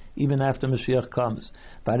remains even after Mashiach comes.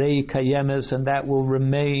 Varei Kayemes, and that will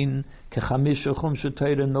remain Kechamisha Chumshe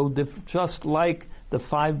Torah, no different. Just like the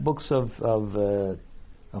 5 books of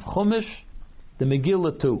Chumash, the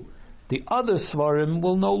Megillah too. The other Svarim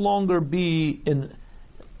will no longer be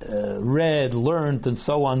read, learned, and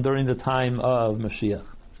so on during the time of Mashiach.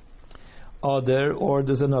 Or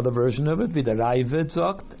there's another version of it, wie der Ravid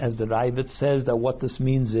sagt, as the Ravid says that what this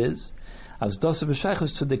means is, as das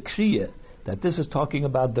b'sheiches to the Kriya, that this is talking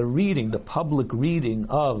about the reading, the public reading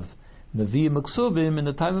of Nevi'im Ksuvim in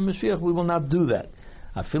the time of Mashiach. We will not do that.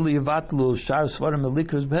 That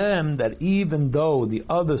even though the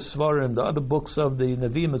other Svarim, the other books of the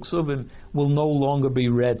Nevi'im Ksuvim will no longer be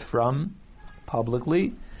read from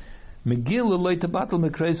publicly, the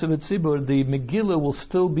Megillah will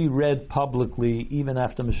still be read publicly even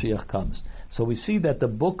after Mashiach comes. So we see that the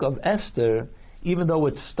book of Esther, even though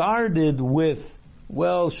it started with,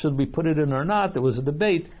 well, should we put it in or not, there was a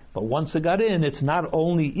debate, but once it got in, it's not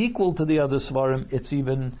only equal to the other Svarim,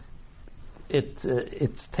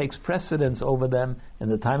 it takes precedence over them. In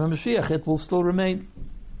the time of Mashiach, it will still remain.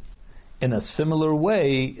 In a similar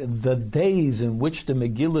way, the days in which the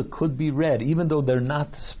Megillah could be read, even though they're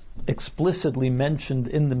not explicitly mentioned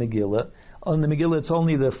in the Megillah, on the Megillah it's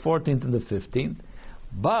only the 14th and the 15th,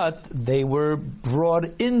 but they were brought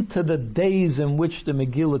into the days in which the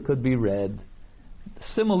Megillah could be read,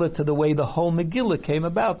 similar to the way the whole Megillah came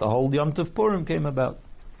about, the whole Yom Tov Purim came about.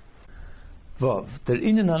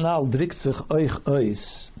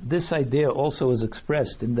 This idea also is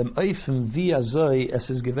expressed in dem Eifen wie es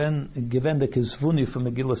is given the Kisvuni from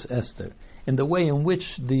Megillah Esther, in the way in which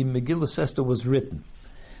the Megillah Esther was written.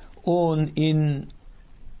 Und in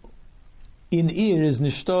ihr is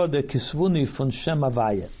nishtar the Kisvuni von Shem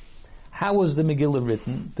Havaya. How was the Megillah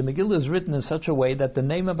written? The Megillah is written in such a way that the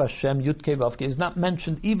name of Hashem, Yud Kei Vav Kei, is not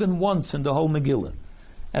mentioned even once in the whole Megillah,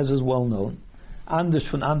 as is well known. Anders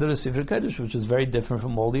von andere Sifrei Kodesh, which is very different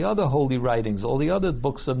from all the other holy writings, all the other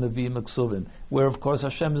books of Nevi'im and Ksuvim, where of course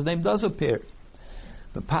Hashem's name does appear.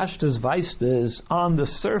 The Pashtas Weist is, on the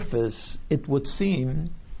surface, it would seem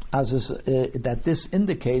that this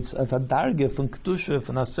indicates a darge von Kedusha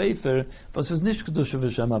von a Sefer, was is nicht Kedusha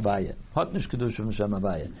v'Shem Havaya, hat nicht Kedusha v'Shem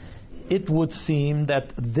Havaya. It would seem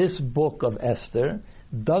that this book of Esther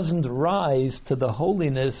doesn't rise to the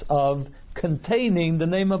holiness of containing the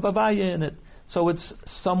name of Havaya in it. So it's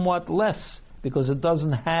somewhat less, because it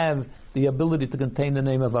doesn't have the ability to contain the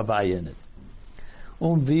name of Havaya in it.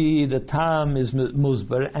 The tam is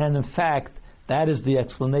musbar, and in fact, that is the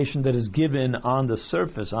explanation that is given on the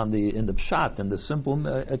surface, in the pshat, and the simple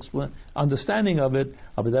understanding of it,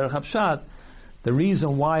 of the derech pshat. The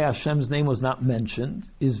reason why Hashem's name was not mentioned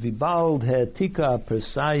is vibald hetika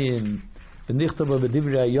persayim v'nichtava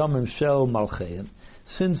v'divrei hayomim shel malcheim.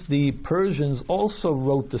 Since the Persians also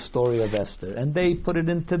wrote the story of Esther, and they put it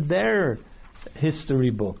into their history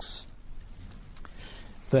books.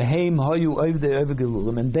 And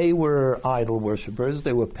they were idol worshippers,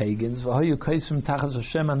 they were pagans.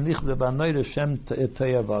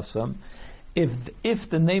 If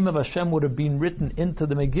the name of Hashem would have been written into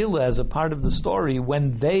the Megillah as a part of the story,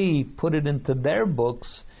 when they put it into their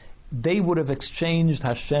books, they would have exchanged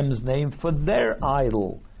Hashem's name for their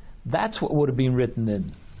idol. That's what would have been written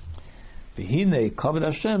in. So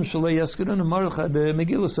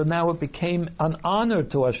now it became an honor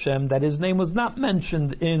to Hashem that His name was not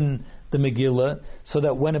mentioned in the Megillah, so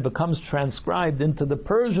that when it becomes transcribed into the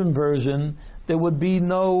Persian version, there would be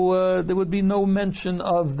no mention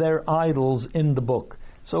of their idols in the book.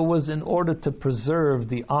 So it was in order to preserve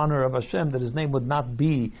the honor of Hashem that His name would not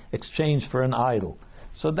be exchanged for an idol.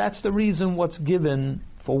 So that's the reason what's given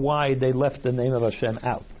for why they left the name of Hashem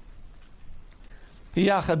out. But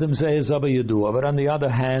on the other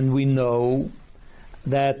hand, we know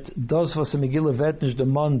that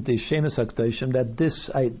that this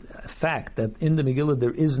fact that in the Megillah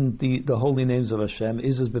there isn't the holy names of Hashem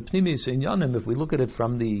is as bepnimis inyanim. If we look at it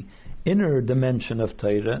from the inner dimension of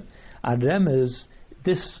Torah, Aremes,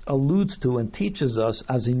 this alludes to and teaches us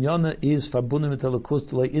as inyana is farbunim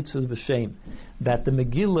etelakus itzes b'shem, that the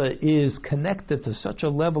Megillah is connected to such a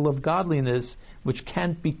level of godliness which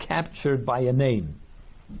can't be captured by a name,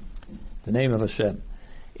 the name of Hashem.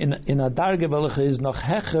 In a darge is noch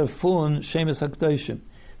hecher fun shemes hakdoshim,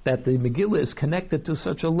 that the Megillah is connected to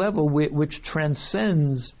such a level which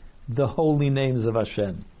transcends the holy names of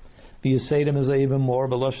Hashem. The Yisayim is even more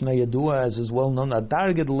b'loshna yadua, as is well known. A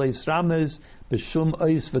darge leis rames b'shum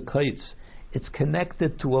ois v'kaitz. It's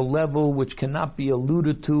connected to a level which cannot be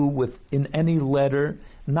alluded to in any letter,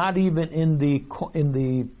 not even in the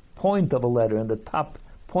point of a letter, in the top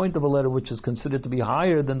point of a letter, which is considered to be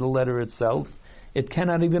higher than the letter itself. It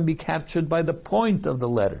cannot even be captured by the point of the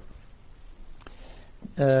letter.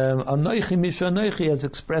 Anoichi mishanoichi, as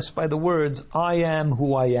expressed by the words, I am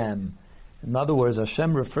who I am. In other words,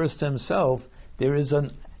 Hashem refers to Himself. There is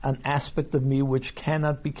an aspect of me which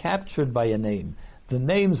cannot be captured by a name. The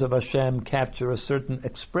names of Hashem capture a certain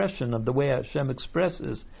expression of the way Hashem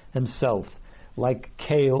expresses Himself. Like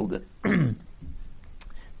Kael,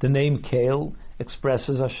 the name Kael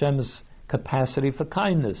expresses Hashem's capacity for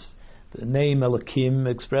kindness. The name Elokim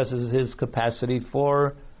expresses His capacity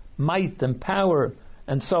for might and power,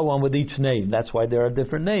 and so on with each name. That's why there are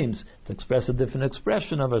different names to express a different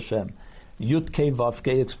expression of Hashem. Yud Kei Vav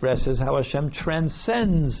Kei expresses how Hashem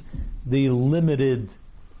transcends the limited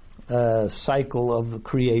cycle of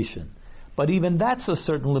creation. But even that's a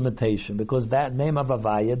certain limitation, because that name of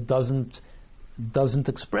Havaya doesn't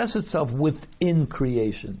express itself within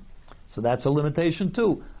creation. So that's a limitation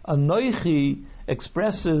too. Anoichi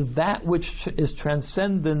expresses that which is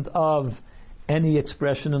transcendent of any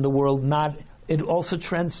expression in the world, not it also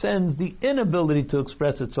transcends the inability to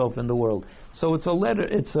express itself in the world. So it's a letter,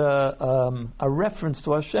 it's a reference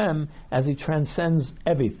to Hashem as He transcends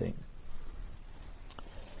everything.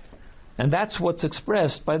 And that's what's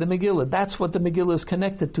expressed by the Megillah. That's what the Megillah is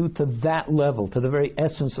connected to that level, to the very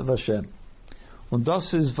essence of Hashem. Und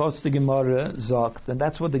das ist was die Gemara sagt, and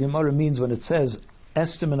that's what the Gemara means when it says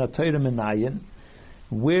Esther min ha-Torah menayin.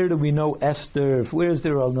 Where do we know Esther? Where is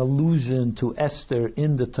there an allusion to Esther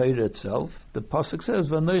in the Torah itself? The pasuk says,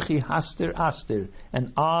 "V'anochi haster aster,"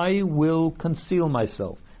 and I will conceal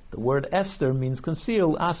myself. The word Esther means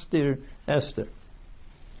conceal, aster, Esther.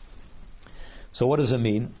 So what does it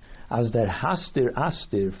mean? As der haster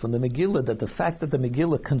aster from the Megillah, that the fact that the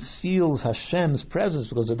Megillah conceals Hashem's presence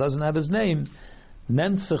because it doesn't have His name,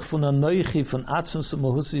 nennt sich von anochi von atzmos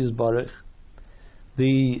u'mahusi yisbarach.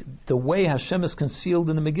 The way Hashem is concealed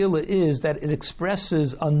in the Megillah is that it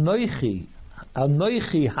expresses Anoichi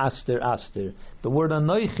Haster Aster. The word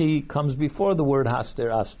Anoichi comes before the word Haster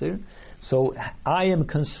Aster. So I am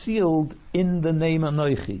concealed in the name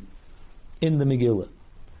Anoichi, in the Megillah.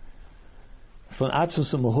 Von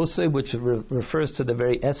Atzos Mahuse, which refers to the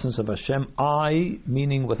very essence of Hashem. I,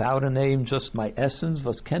 meaning without a name, just my essence,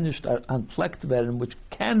 was kenisht anplekt werden, which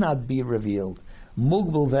cannot be revealed.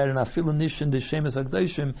 Mugbal werden afilu nishin d'shemes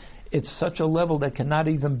hakdoshim. It's such a level that cannot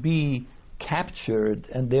even be captured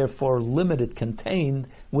and therefore limited, contained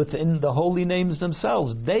within the holy names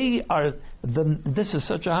themselves. They are this is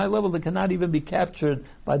such a high level that cannot even be captured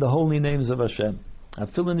by the holy names of Hashem.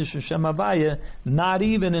 Afilu nishin Shem Havaya, not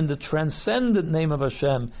even in the transcendent name of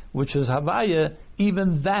Hashem, which is Havaya,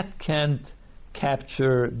 even that can't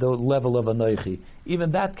capture the level of Anoichi.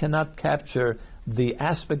 Even that cannot capture the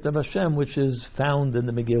aspect of Hashem which is found in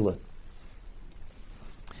the Megillah.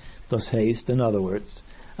 Das heißt, in other words,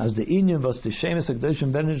 as the inyan was the shemes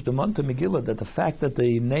hakdoshim bernish demont Megillah, that the fact that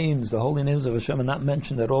the names, the holy names of Hashem, are not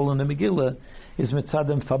mentioned at all in the Megillah, is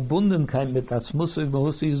mitzadem verbunden mit atzmusiv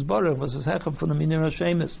mahusi yisbarach, was es hechab von the minim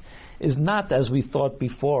hashemes, is not as we thought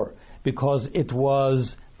before, because it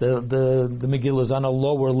was the Megillah is on a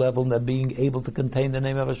lower level than being able to contain the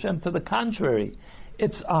name of Hashem. To the contrary,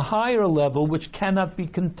 it's a higher level which cannot be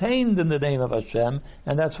contained in the name of Hashem,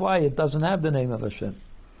 and that's why it doesn't have the name of Hashem.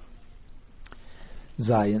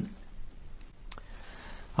 Zion.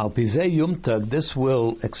 Al Pizei Yumtag, this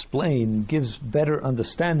will explain, gives better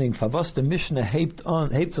understanding. Favos the Mishnah hebt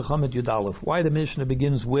Zechamet Yudalef. Why the Mishnah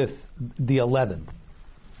begins with the 11th?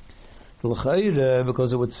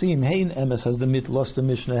 Because it would seem Hein Emes has the mit lost the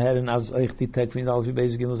Mishnah head and as euch die Tek von Alfi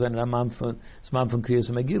Beis Gimel sein Ramam von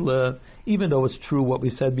Kriyas Megillah, even though it's true what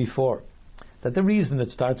we said before, that the reason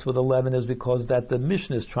it starts with 11 is because that the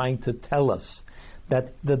Mishnah is trying to tell us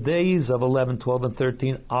that the days of 11, 12, and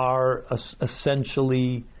 13 are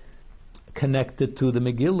essentially connected to the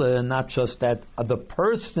Megillah, and not just that the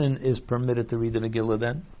person is permitted to read the Megillah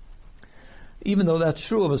then. Even though that's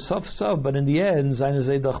true of a sof, but in the end,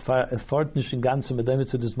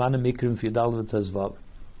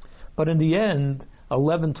 but in the end,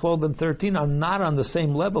 11, 12, and 13 are not on the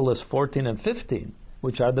same level as 14 and 15,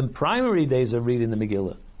 which are the primary days of reading the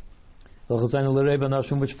Megillah.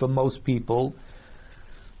 Which for most people,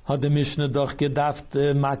 had the Mishnah doch gedacht,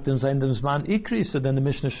 mag dem sein dem Zman ikri, so then the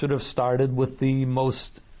Mishnah should have started with the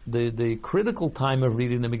critical time of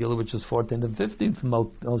reading the Megillah, which is 14 and 15 for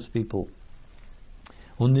most people.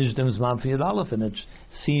 And it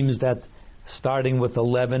seems that starting with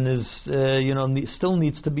 11 is still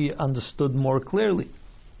needs to be understood more clearly.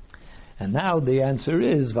 And now the answer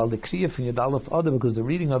is Val the Kriya from Yudalef Adar, because the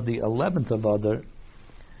reading of the 11th of Adar,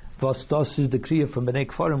 was das is the Kriya from Bnei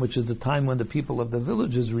Kfarim, which is the time when the people of the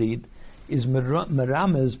villages read, is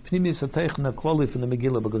Merames Pnimis HaTeichna Kloli from the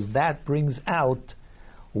Megillah, because that brings out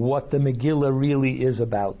what the Megillah really is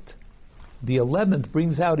about. The 11th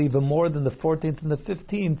brings out even more than the 14th and the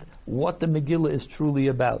 15th what the Megillah is truly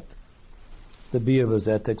about. The Bia was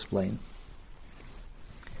that to explain.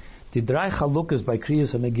 The Drei Chalukas by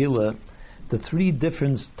Kriyas Megillah, the three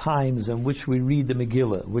different times in which we read the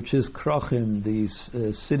Megillah, which is Krochim, the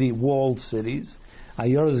walled cities,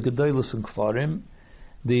 Ayoras Gedolos and Kfarim,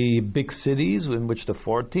 the big cities, in which the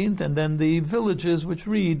 14th, and then the villages which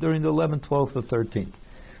read during the 11th, 12th, or 13th.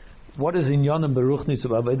 What is in Yonim Beruchnis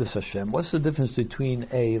of Avodas Hashem? What's the difference between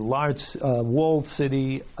a large walled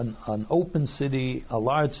city, an open city, a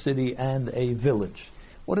large city, and a village?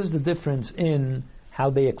 What is the difference in how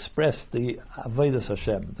they express the Avodas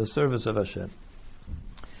Hashem, the service of Hashem?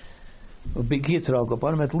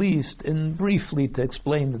 At least, in briefly to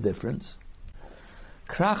explain the difference.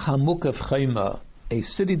 Krach hamukaf chayma a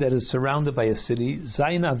city that is surrounded by a city,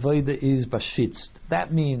 Zayin Avodah is Bashitzt.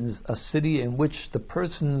 That means a city in which the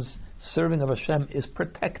person's serving of Hashem is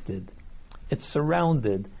protected. It's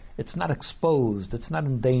surrounded. It's not exposed. It's not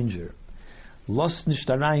in danger. Los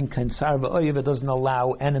Nishtarayin Kein Sar V'Oyev. It doesn't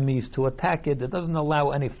allow enemies to attack it. It doesn't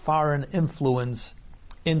allow any foreign influence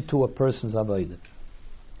into a person's Avodah.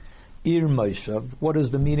 Ir Moshav. What is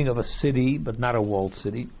the meaning of a city, but not a walled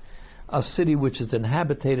city? A city which is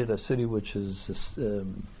inhabited, a city which is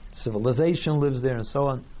civilization lives there, and so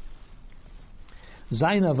on.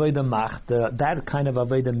 Zayin Avodah Mach, that kind of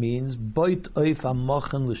Avodah means Boit Oif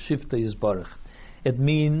Amochen L'Shifta Yisbarach. It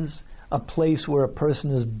means a place where a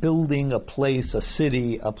person is building a place, a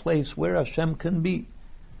city, a place where Hashem can be.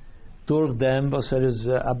 Durch dem, was is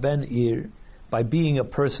a ben ir, by being a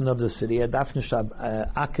person of the city, a dafnish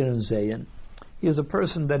aker zeyen. He is a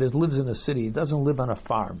person that lives in a city. He doesn't live on a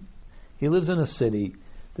farm. He lives in a city.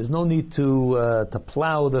 There's no need to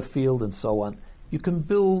plow the field and so on. You can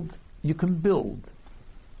build.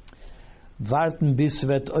 Warten bis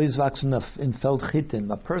wird auswachsen in Feld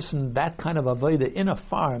Chittim. A person that kind of avodah in a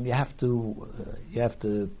farm, you have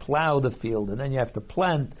to plow the field, and then you have to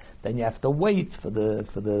plant. Then you have to wait for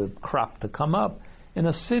the crop to come up. In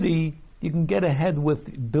a city, you can get ahead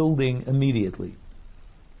with building immediately.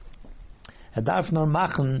 Darf nur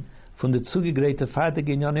machen von der zugegräte Fertig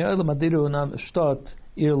in Jani Olam Adiru und Stadt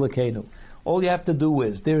Ir Lekenu. All you have to do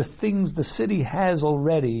is, there are things, the city has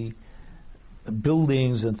already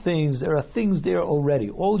buildings and things, there are things there already.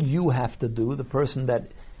 All you have to do, the person that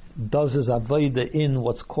does his avodah in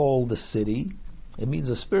what's called the city, it means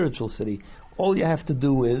a spiritual city, all you have to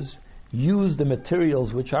do is use the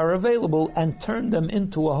materials which are available and turn them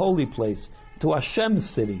into a holy place, to Hashem's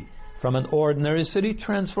city. From an ordinary city,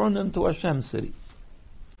 transform them to Hashem's city.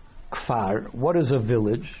 Kfar, what is a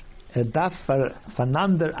village?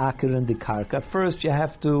 Fanander aker in the karka. First, you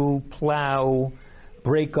have to plow,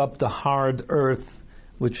 break up the hard earth,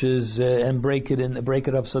 which is and break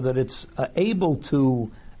it up so that it's able to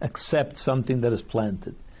accept something that is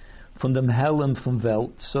planted. From the helm from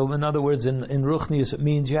Welt. So, in other words, in Ruchnius, it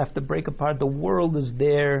means you have to break apart. The world is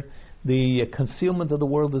there. The concealment of the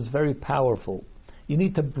world is very powerful. You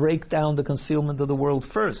need to break down the concealment of the world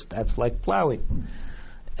first. That's like plowing.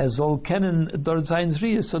 As all kennen dort sein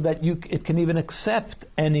zriya, so that it can even accept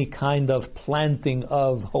any kind of planting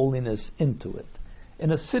of holiness into it.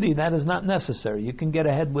 In a city, that is not necessary. You can get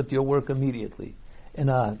ahead with your work immediately. In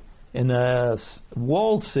a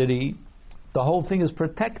walled city, the whole thing is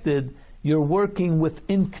protected. You're working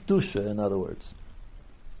within Kedusha, in other words.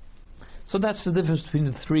 So that's the difference between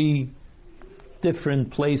the three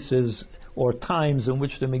different places or times in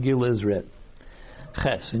which the Megillah is read.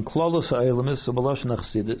 Ches, in Klolos Ha'olamis, B'Lashon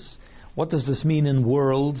Chassidus. What does this mean in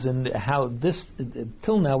worlds, and how this,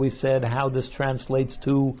 till now we said how this translates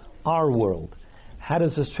to our world. How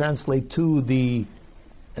does this translate to the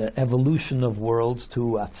evolution of worlds,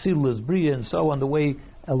 to Atzilus, Bria, and so on, the way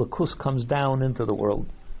Elokus comes down into the world?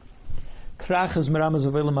 Krach is Meramas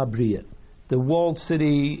Avelim Bria. The walled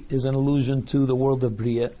city is an allusion to the world of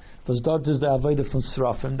Bria. Because dort is the Avodah from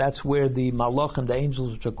Srafim. That's where the Malachim, the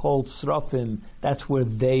angels which are called Srafim, that's where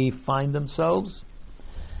they find themselves.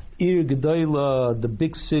 Ir Gedoyla, the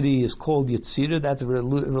big city, is called Yetzirah. That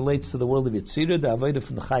relates to the world of Yetzirah, the Avodah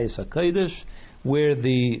from the Chayas HaKodesh, where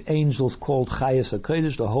the angels called Chayas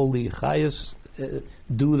HaKodesh, the holy Chayas,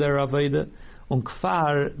 do their Avodah.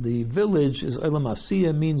 Kfar, the village, is Olam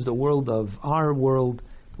Asiyah, means the world of our world,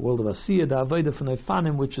 the world of Asiyah, the Avodah from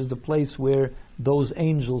Eifanim, which is the place where those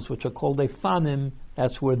angels, which are called Eifanim,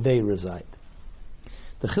 that's where they reside.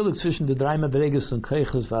 The chiluk zwischen the drei madreges in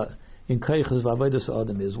Keiches v'Avodas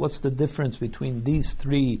Adam is, what's the difference between these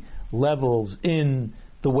three levels in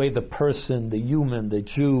the way the person, the human, the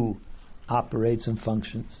Jew, operates and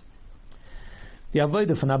functions? The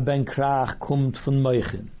Avodah von a ben Krach kommt von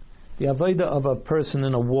Meuchen. The Avodah of a person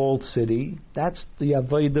in a walled city, that's the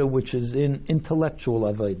Avodah which is in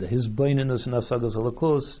intellectual Avodah. His beinenus and asagas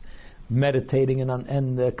alakos, meditating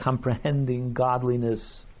and comprehending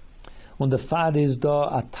godliness. When the Fad is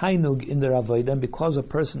da a tainug in their Avodah, and because a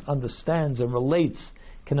person understands and relates,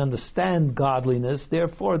 can understand godliness,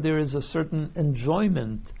 therefore there is a certain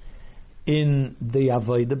enjoyment in the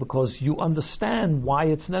Avodah, because you understand why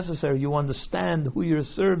it's necessary. You understand who you're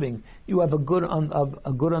serving. You have a good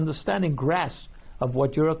understanding, grasp of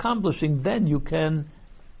what you're accomplishing. Then you can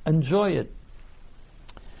enjoy it.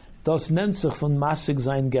 Das nennt sich von Masig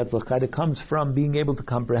sein Göttlichkeit. It comes from being able to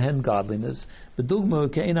comprehend godliness. Bedugma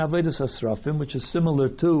kein Avodas Srafim, which is similar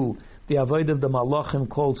to the Avodah of the Malachim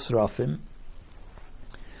called Srafim.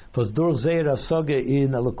 Was durch Zeir Asage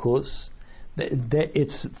in Elokus,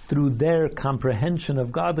 It's through their comprehension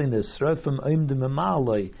of godliness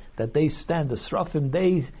that they stand. The Srafim,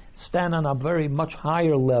 they stand on a very much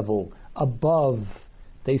higher level, above.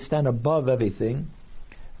 They stand above everything.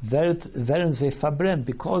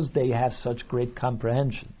 Because they have such great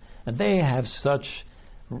comprehension, and they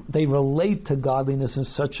relate to godliness in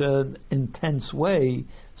such an intense way,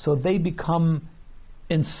 so they become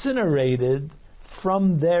incinerated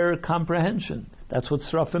from their comprehension. That's what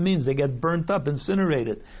srafa means. They get burnt up,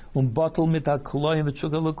 incinerated. They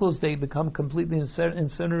become completely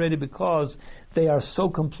incinerated because they are so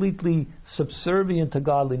completely subservient to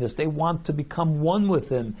godliness. They want to become one with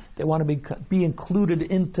Him. They want to be included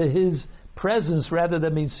into His presence rather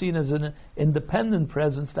than being seen as an independent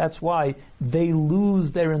presence. That's why they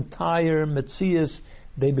lose their entire metzias.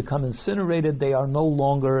 They become incinerated. They are no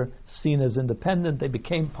longer seen as independent. They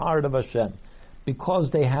became part of Hashem, because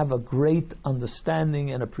they have a great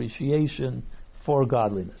understanding and appreciation for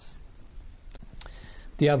godliness.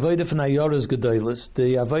 The Avodah from Ayoras Gedolos,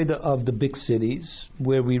 the Avodah of the big cities,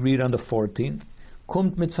 where we read on the 14th,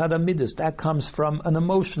 Kumt mitzad midas, that comes from an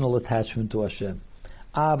emotional attachment to Hashem.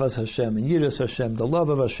 Avas Hashem and Yiras Hashem, the love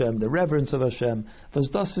of Hashem, the reverence of Hashem. Was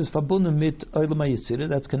das is verbunden mit Olam HaYetzirah,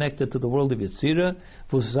 that's connected to the world of Yetzirah.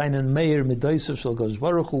 Was seinen Meir Midaisav Shel Kodesh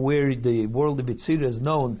Baruch Hu, where the world of Yetzirah is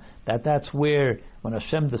known, that's where when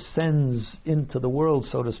Hashem descends into the world,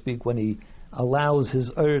 so to speak, when He allows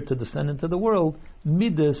His Ur to descend into the world,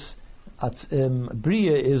 Midas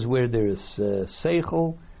Bria is where there is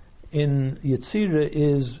Seichel. In Yetzirah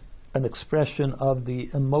is an expression of the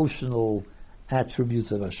emotional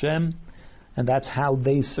attributes of Hashem, and that's how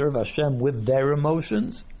they serve Hashem with their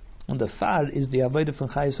emotions. And the Far is the Avodah from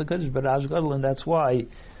Chayes HaKadosh Barash Gadol, and that's why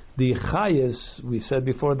the Chayes, we said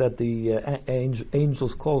before that the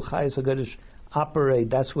angels called Chayes HaKadosh operate,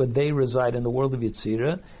 that's where they reside in the world of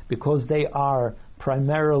Yetzirah, because they are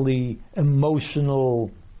primarily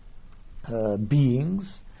emotional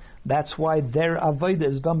beings. That's why their Avodah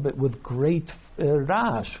is done with great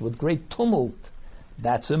rash, with great tumult.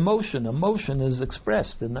 That's emotion. Emotion is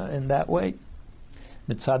expressed in that way.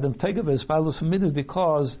 Mitzadim Tegav is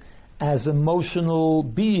because as emotional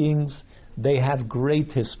beings, they have great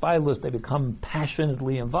hispilus, they become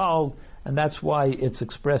passionately involved, and that's why it's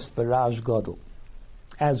expressed Barash Gadol.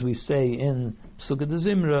 As we say in Psukkah de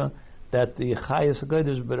Zimra, that the Chayes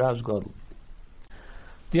HaKadosh is Barash Gadol.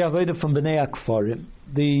 The Avodah from Bnei Akfarim,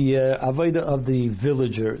 the Avodah of the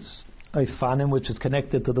villagers, Eifanim, which is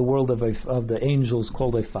connected to the world of the angels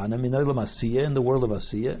called Eifanim, in Olam Asiyah, in the world of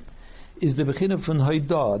Asiyah, is the Bechina from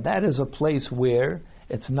Haidah. That is a place where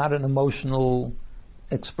it's not an emotional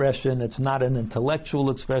expression, it's not an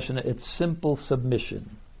intellectual expression, it's simple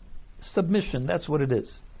submission. Submission, that's what it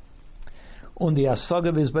is. Und die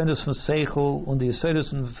Asagav is Benus von Seichel, und die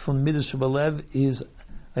Yesodus von Midas Belev is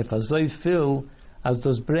Eifazoi Phil, as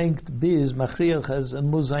das bringt bis Machriach as a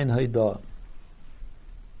Muzain Haidah.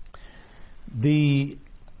 The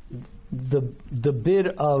bit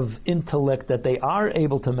of intellect that they are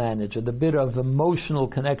able to manage, or the bit of emotional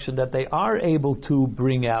connection that they are able to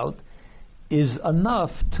bring out, is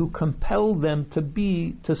enough to compel them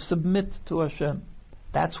to submit to Hashem.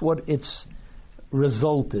 That's what its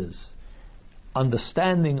result is.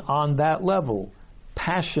 Understanding on that level,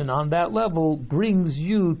 passion on that level, brings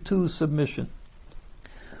you to submission.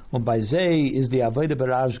 Und bei Zeh is the Avodah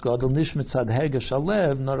Barash Gadol nicht mitzad Hergesh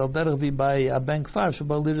Alev, nor al derech wie bei a ben kfar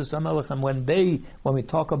shebal liris hamelech. And when we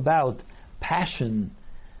talk about passion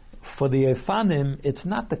for the Eifanim, it's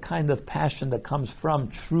not the kind of passion that comes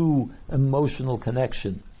from true emotional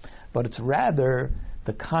connection, but it's rather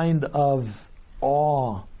the kind of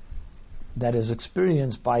awe that is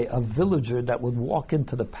experienced by a villager that would walk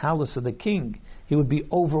into the palace of the king. He would be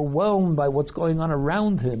overwhelmed by what's going on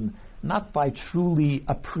around him, not by truly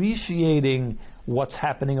appreciating what's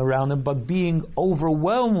happening around him, but being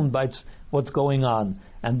overwhelmed by what's going on.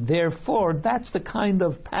 And therefore, that's the kind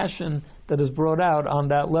of passion that is brought out on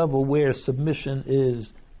that level where submission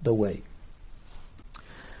is the way.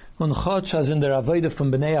 As in the Avodah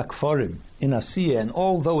from Bnei Akfarim in Asiyah, and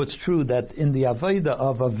although it's true that in the Avodah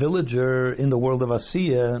of a villager in the world of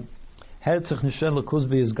Asiyah, Herzich Nishel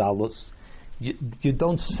Lekuzbi is Galus, you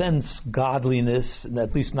don't sense godliness,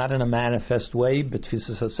 at least not in a manifest way, but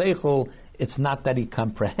it's not that he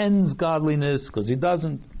comprehends godliness, because he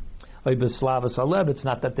doesn't. It's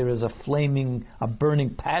not that there is a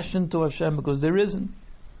burning passion to Hashem, because there isn't.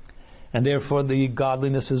 And therefore the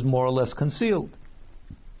godliness is more or less concealed.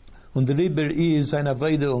 And therefore,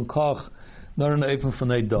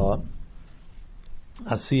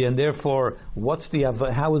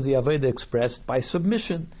 how is the Avodah expressed? By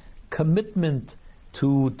submission, commitment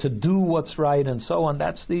to do what's right and so on.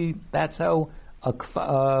 That's how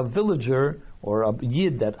a villager or a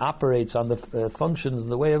yid that operates on the functions in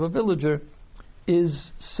the way of a villager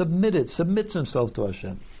submits himself to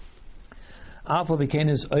Hashem.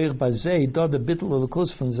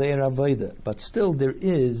 But still there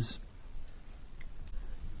is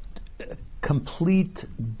complete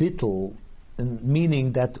bittul,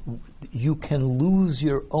 meaning that you can lose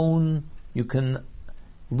your own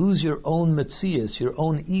metzias, your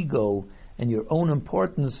own ego and your own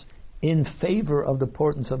importance in favor of the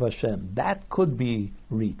importance of Hashem. That could be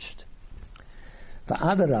reached.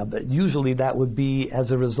 Usually that would be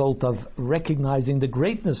as a result of recognizing the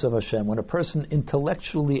greatness of Hashem. When a person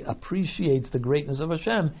intellectually appreciates the greatness of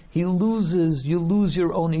Hashem, you lose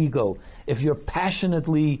your own ego. If you're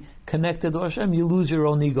passionately connected to Hashem, you lose your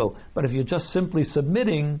own ego. But if you're just simply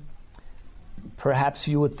submitting, perhaps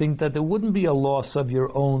you would think that there wouldn't be a loss of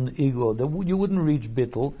your own ego, that you wouldn't reach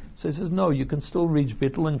bittul. So he says, no, you can still reach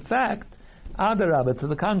bittul. In fact, to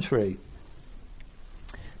the contrary.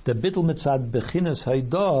 The bittul mitzad bechinas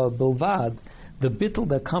haydah bilvad, the bittul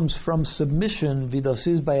that comes from submission,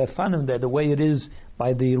 vidasiz by afanim, that the way it is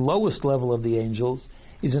by the lowest level of the angels,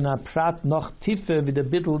 is in a prat noch tife, with the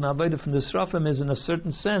bittul and avodah from the srafim is in a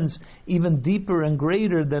certain sense even deeper and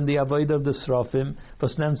greater than the avodah of the srafim,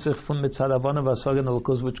 was nennt sich from mitzad avana vasagan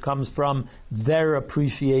elokos, which comes from their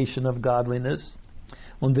appreciation of godliness.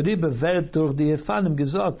 Und the Rebbe wird durch die afanim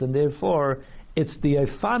gesagt, and therefore it's the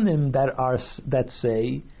Eifanim that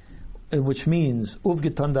say, which means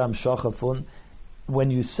Uvgetandam Shachafun. When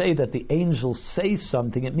you say that the angels say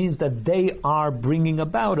something, it means that they are bringing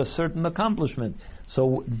about a certain accomplishment.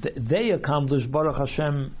 So they accomplish Baruch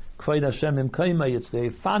Hashem, Kvod Hashem Im Kaimai. It's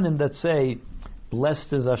the Eifanim that say,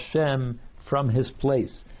 blessed is Hashem from His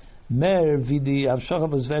place. Mer vidi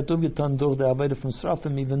Avshachavas vert Uvgetan durch the Avodah from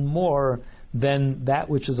Srafim, even more than that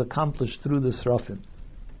which is accomplished through the Srafim.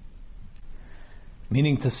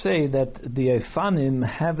 Meaning to say that the Eifanim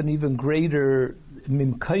have an even greater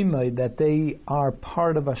mimkaimai, that they are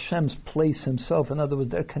part of Hashem's place Himself. In other words,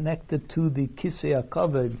 they're connected to the Kisei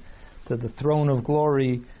HaKavod, to the throne of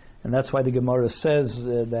glory, and that's why the Gemara says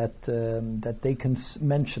that they can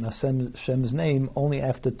mention Hashem's name only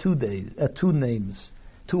after 2 names,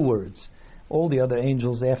 2 words. All the other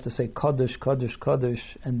angels, they have to say Kodesh, Kodesh, Kodesh,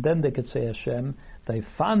 and then they could say Hashem. The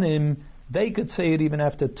Eifanim, they could say it even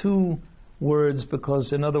after 2 words,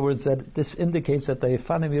 because in other words that this indicates that the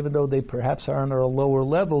Eifanim, even though they perhaps are on a lower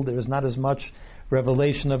level, there is not as much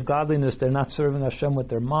revelation of godliness. They're not serving Hashem with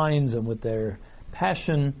their minds and with their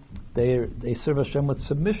passion. They serve Hashem with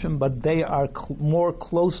submission, but they are more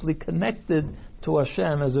closely connected to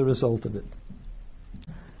Hashem as a result of it.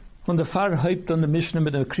 On the far hyped on the Mishnah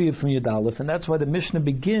with a kriya from Yud Aleph, and that's why the Mishnah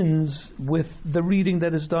begins with the reading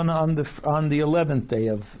that is done on the 11th day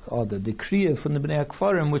of Adar, the kriya from the Bnei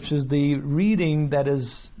HaKfarim, which is the reading that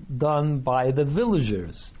is done by the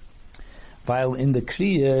villagers. While in the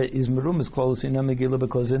kriya is merum is close in a Megillah,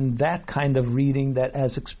 because in that kind of reading that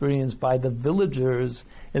as experienced by the villagers,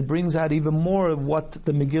 it brings out even more of what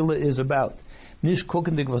the Megillah is about. Nish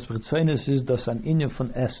kokendig was betzeinis is das an inyan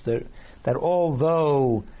von Esther, that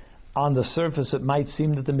although on the surface it might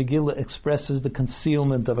seem that the Megillah expresses the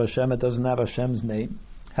concealment of Hashem, it doesn't have Hashem's name.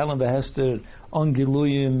 Helen v'Hester on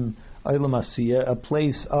Giluyim Olam Asiyah, a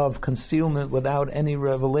place of concealment without any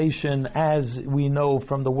revelation, as we know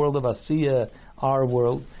from the world of Asiyah, our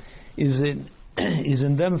world, is in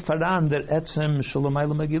them faran that etzem shalom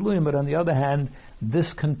Olam Giluyim. But on the other hand,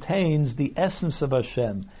 this contains the essence of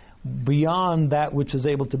Hashem beyond that which is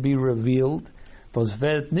able to be revealed. Was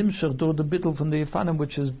wird nimshach durch the bittul from the Eifanim,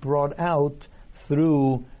 which is brought out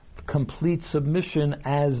through complete submission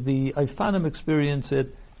as the Eifanim experience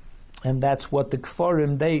it, and that's what the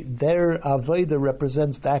Kfarim, their Avodah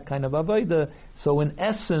represents that kind of Avodah. So in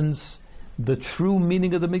essence, the true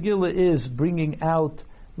meaning of the Megillah is bringing out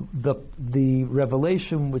the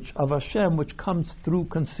revelation of Hashem, which comes through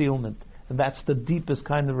concealment, and that's the deepest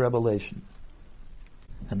kind of revelation.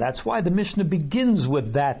 And that's why the Mishnah begins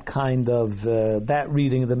with that kind of that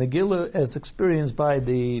reading of the Megillah as experienced by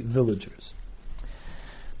the villagers.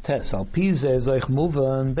 Tes al pize zeich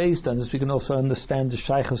muva, and based on this we can also understand the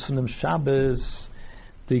shaychus from the Shabbos,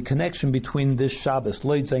 the connection between this Shabbos,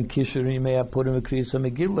 Loid Zayin Kisher Yimei Purim v'Kriyas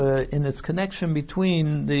Megillah, in its connection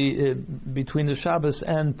between the Shabbos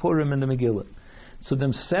and Purim and the Megillah. So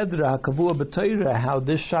the Sedra Hakavua B'Torah, how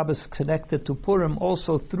this Shabbos connected to Purim,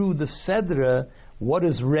 also through the Sedra, what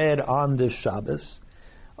is read on this Shabbos.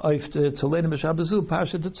 What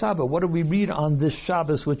do we read on this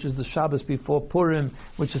Shabbos, which is the Shabbos before Purim,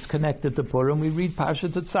 which is connected to Purim? We read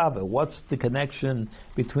Purim-Tetzave. What's the connection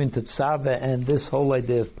between Tetzave and this whole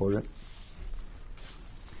idea of Purim?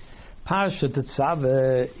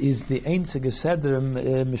 Purim-Tetzave is the einzige Seder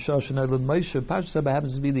Mishoshen Elul Moshe. Purim-Tetzave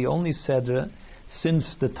happens to be the only Seder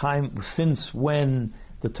since when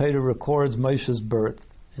the Torah records Moshe's birth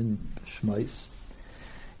in Shmos.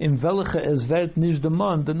 In Velcha es wird nicht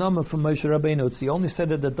demand the name from Moshe Rabbeinu. It's the only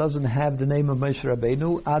Seder that doesn't have the name of Moshe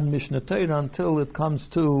Rabbeinu ad Mishnah Torah until it comes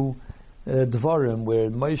to Dvarim, where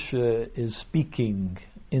Moshe is speaking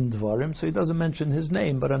in Dvarim, so he doesn't mention his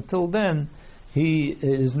name. But until then,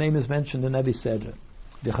 his name is mentioned in every Seder.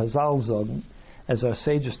 The Chazal sagen, as our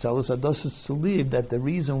sages tell us, Adas is to believe that the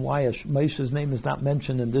reason why Moshe's name is not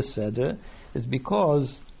mentioned in this Seder is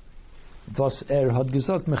because since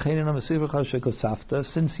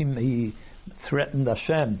he threatened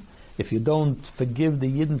Hashem, if you don't forgive the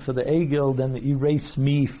Yidden for the Egel, then erase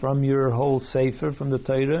me from your whole Sefer, from the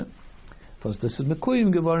Torah. Because this is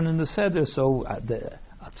Mekuyim geworden in the Seder, so the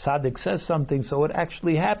Tzaddik says something, so it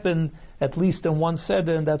actually happened at least in one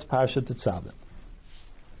Seder, and that's Parshat Tetzave.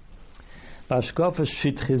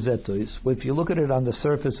 If you look at it on the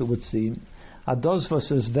surface, it would seem that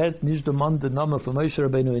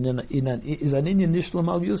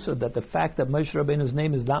the fact that Moshe Rabbeinu's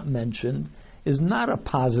name is not mentioned is not a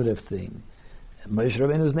positive thing. Moshe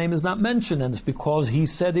Rabbeinu's name is not mentioned, and it's because he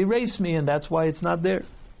said erase me, and that's why it's not there.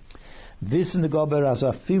 But since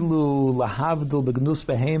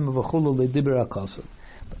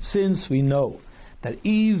we know that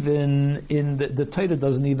even in the Torah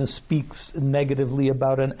doesn't even speak negatively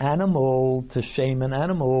about an animal to shame an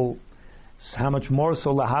animal, how much more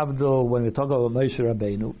so lahavdil when we talk about Moshe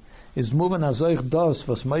Rabbeinu is moving azoich dos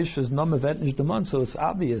was Moshe's name vet nicht demand. So it's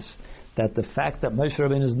obvious that the fact that Moshe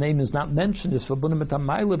Rabbeinu's name is not mentioned is verbunden mit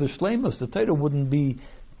hamayla v'shleimus. The Torah wouldn't be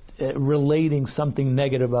relating something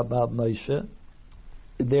negative about Moshe.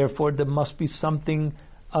 Therefore, there must be something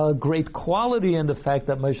great quality in the fact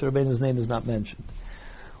that Moshe Rabbeinu's name is not mentioned.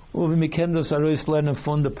 And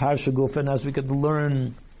as we could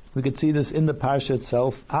learn, we could see this in the parsha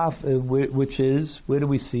itself, which is, where do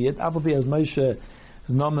we see it? Even though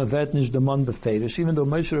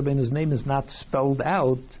Moshe Rabbeinu's name is not spelled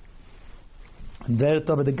out,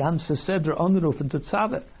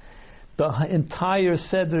 the entire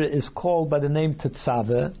Seder is called by the name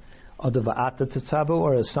Tetzave, or the Va'ata Tetzave,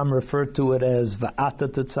 or as some refer to it as Va'ata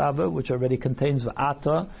Tetzave, which already contains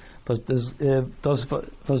Va'ata. The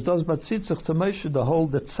whole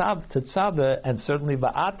Tetzave, and certainly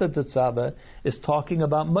Va'ata Tetzave, is talking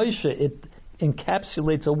about Moshe. It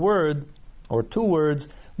encapsulates a word or two words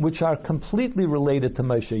which are completely related to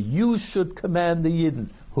Moshe. You should command the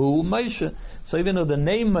Yidden. Who? Moshe. So even though the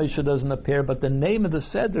name Moshe doesn't appear, but the name of the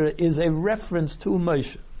Seder is a reference to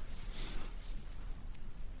Moshe.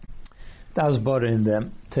 Das better in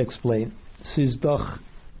them to explain. Sizdoch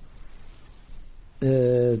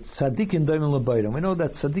tzaddikim doimim lebayram. We know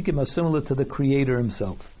that tzaddikim are similar to the Creator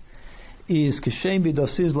Himself. Is kishem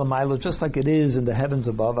b'dosiz l'maylo, just like it is in the heavens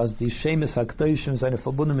above, as the shemes hakdoshim zayne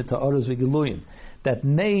verbunden mit ha'oros v'giluyim. That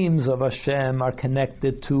names of Hashem are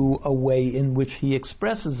connected to a way in which He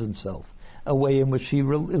expresses Himself, a way in which He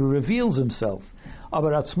reveals Himself.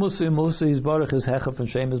 But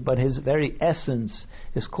His very essence,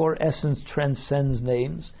 His core essence, transcends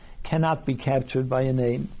names, cannot be captured by a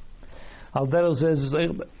name. By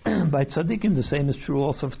tzaddikim, the same is true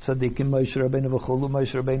also for tzaddikim, Moshe Rabbeinu v'cholu,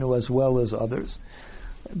 Moshe Rabbeinu as well as others.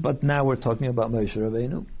 But now we're talking about Moshe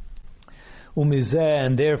Rabbeinu.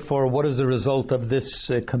 And therefore, what is the result of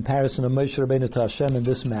this comparison of Moshe Rabbeinu to Hashem in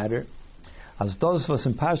this matter? As those was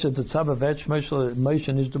in Parshat Tetzave v'etch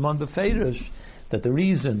Moshe is demand b'feirish, that the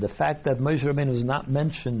reason, the fact that Moshe Rabbeinu is not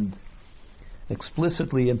mentioned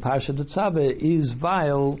explicitly in Parshat Tetzave is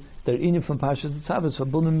while the inyan from Parshat Tetzave is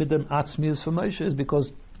verbunden mit dem atzmius for Moshe, is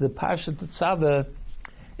because the Parshat Tetzave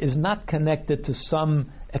is not connected to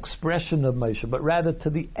some expression of Moshe, but rather to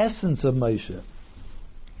the essence of Moshe.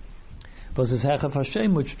 Because Hechaf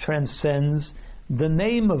Hashem, which transcends the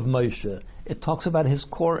name of Moshe, it talks about his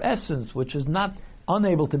core essence, which is not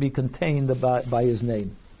unable to be contained by his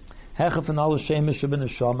name. Hechaf and all Shemesh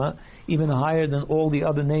Neshama, even higher than all the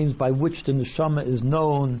other names by which the Neshama is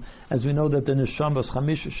known, as we know that the Neshama,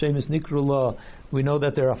 Chamish Shemesh Nikrullah, we know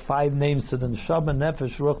that there are 5 names to the Neshama,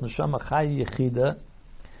 Nefesh, Ruach, Neshama, Chai, Yechida.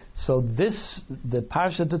 So the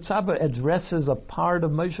Parshat Tetzave addresses a part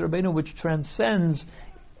of Moshe Rabbeinu which transcends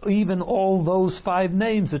even all those 5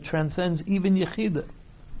 names. It transcends even Yechida.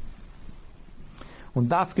 Und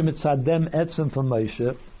dafke mit Tzadem Etzem von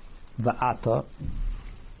Moshe, Va'ata,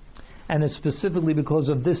 and it's specifically because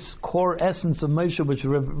of this core essence of Moshe,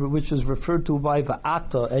 which is referred to by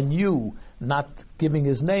Va'ata, and you, not giving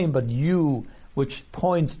his name, but you, which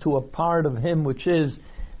points to a part of him which is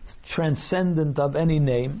transcendent of any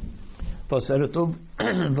name. And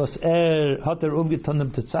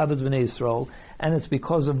it's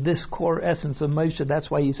because of this core essence of Moshe, that's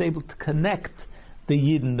why he's able to connect the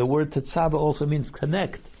Yidden. The word Tetzave also means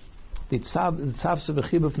connect. He's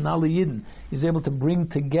able to bring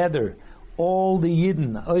together all the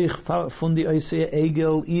Yidden,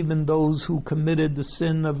 even those who committed the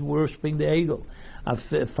sin of worshipping the Egel.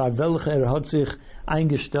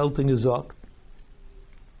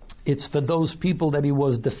 It's for those people that he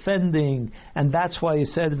was defending, and that's why he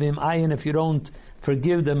said to him, Ayin, if you don't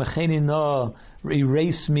forgive them,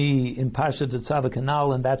 erase me in Parshat Tetzave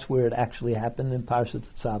Canal, and that's where it actually happened in Parshat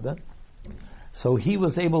Tetzave. So he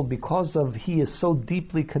was able, because of he is so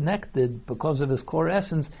deeply connected, because of his core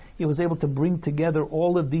essence, he was able to bring together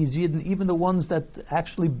all of these Yidden, even the ones that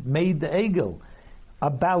actually made the Egel.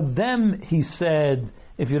 About them, he said,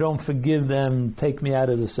 if you don't forgive them, take me out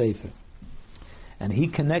of the Sefer. And he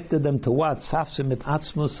connected them to what? He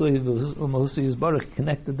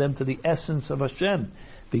connected them to the essence of Hashem,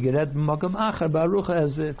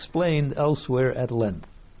 as explained elsewhere at length.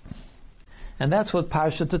 And that's what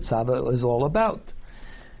Parshat Tetzave is all about.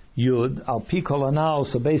 Yud, al pi kol anal,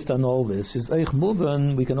 so based on all this, is Eich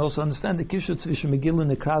Muvan, we can also understand the Kishut Tzvishen Megillah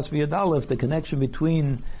and Nekras v'Yud Aleph, the connection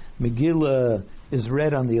between Megillah is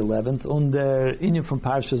read on the 11th, and the Inyan from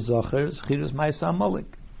Parshat Zocher, Zchirus Ma'aseh Amalek.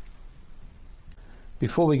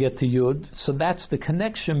 Before we get to Yud, so that's the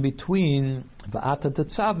connection between Va'ata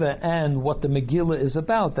Tetzave and what the Megillah is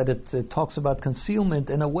about, that it talks about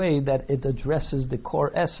concealment in a way that it addresses the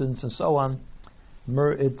core essence and so on.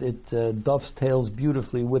 It dovetails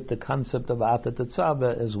beautifully with the concept of Va'ata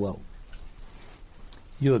Tetzave as well.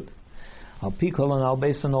 Yud. Al Pikol and Al,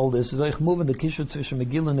 based on all this, is moving the Kishut Tzvishen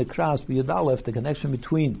Megillah and Nekras v'Yud Aleph, the connection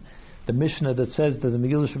between the Mishnah that says that the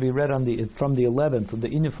Megillah should be read from the 11th, from the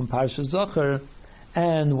Inyan from Parshat Zocher,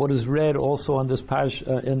 and what is read also on this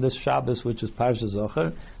in this Shabbos, which is Parshat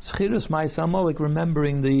Zocher, Zchirus Ma'aseh Amalek,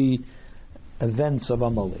 remembering the events of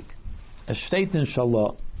Amalek. A state in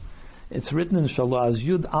Shalah, it's written in Shalah as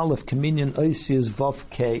Yud Aleph Kaminyan Oisias Vav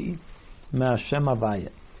Kei Me'Hashem Havaya,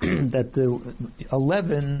 that the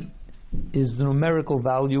 11 is the numerical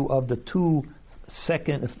value of the two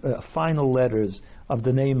final letters of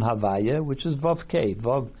the name Havaya, which is Vav Kei.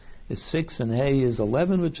 Vav is 6 and Hey is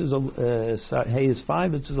 11, which is Hey is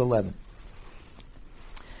 5, which is 11.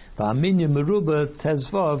 Va'aminyan meruba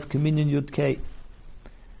Tezvav Kaminyan Yud Kei.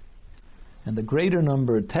 And the greater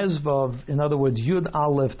number, Tezvav, in other words, Yud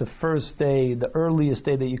Aleph, the first day, the earliest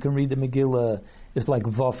day that you can read the Megillah, is like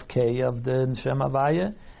Vav Kei of the Shem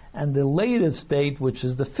Havaya. And the latest date, which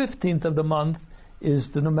is the 15th of the month, is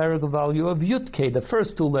the numerical value of Yud Kei, the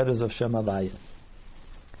first two letters of Shem Havaya.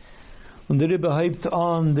 And the Rebbe hyped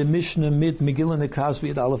on the Mishnah mit Megillah Nekras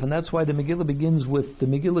v'Yud Aleph, and that's why the Megillah begins with, the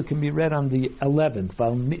Megillah can be read on the 11th.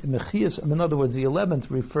 In other words, the 11th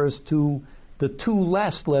refers to the two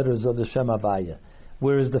last letters of the Shem Havaya,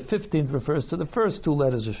 whereas the 15th refers to the first two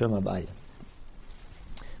letters of Shem Havaya.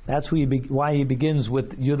 That's why he begins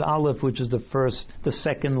with Yud Aleph, which is the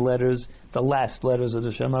second letters, the last letters of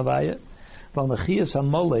the Shem Havaya. Mechias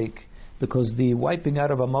Amalek, because the wiping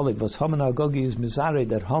out of Amalek was Haman Agogi is Mizare,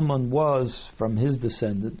 that Haman was from his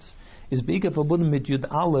descendants, is Bika verbunden mit Yud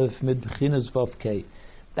Aleph mit Bechinas Vav Kei.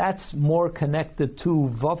 That's more connected to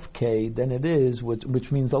Vav Kei than it is,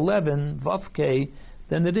 which means 11, Vav Kei,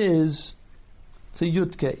 than it is to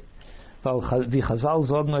Yud Kei. The Chazal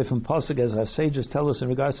Zognoi from Pasuk, as our sages tell us in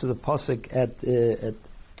regards to the Pasuk at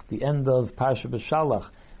the end of Parsha B'Shalach,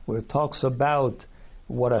 where it talks about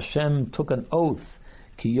what Hashem took an oath,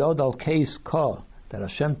 Ki Yod al Keis Ka, that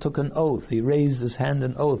Hashem took an oath. He raised his hand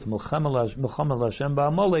in oath, Milchamel Hashem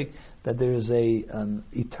ba'Amalek, that there is an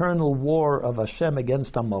eternal war of Hashem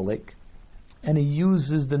against Amalek, and he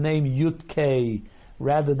uses the name Yud Kei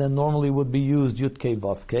rather than normally would be used Yud Kei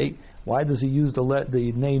Vav Kei. Why does he use the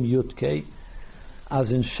name Yud Kei?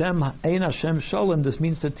 As in Shem Ein Hashem Sholem, this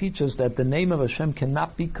means to teach us that the name of Hashem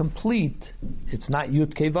cannot be complete. It's not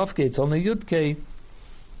Yud Kei Vav Kei, it's only Yud Kei.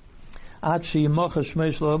 Until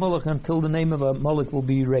the name of Amalek will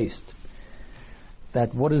be erased.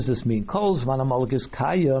 That, what does this mean? Kol Zman Amalek is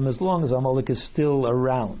Kayam, as long as Amalek is still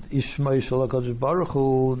around. Ishmay Shalakadosh Baruch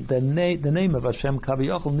Hu, the name of Hashem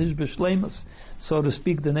Kaviyachol Nishbe Shleimus, so to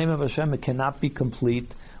speak, the name of Hashem, it cannot be complete.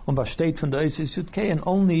 And besteht von der Isis Yud Kei, and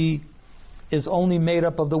is only made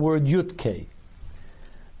up of the word Yud Kei.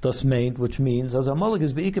 Das meint, which means as Amalek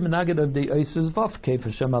is beikim nagid of the Isis Vav Kei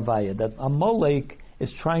for Shem Havaya, that Amalek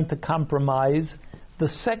is trying to compromise the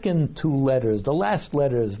second two letters, the last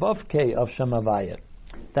letters, Vav-K of Shem Havaya.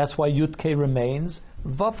 That's why Yud-K remains.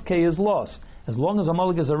 Vav-K is lost. As long as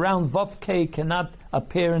Amalek is around, Vav-K cannot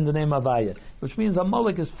appear in the name Havaya, which means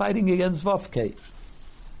Amalek is fighting against Vav-K.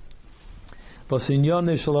 And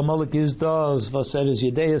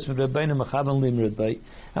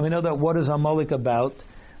we know that what is Amalek about?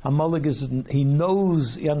 Amalek is, he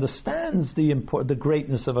knows, he understands the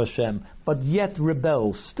greatness of Hashem, but yet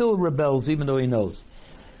still rebels, even though he knows.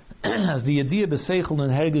 As the Yediyah b'Seichel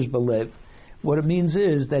and Hergish b'Lev, what it means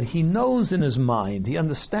is that he knows in his mind, he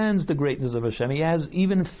understands the greatness of Hashem,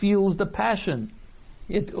 even feels the passion,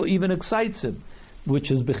 it even excites him, which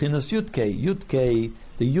is Bechinas Yud-Kei. Yud-Kei,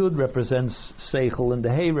 the Yud represents Seichel and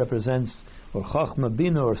the Hey represents or Chachma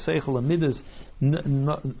Bina or Seichel and Midas.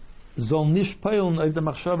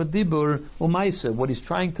 What he's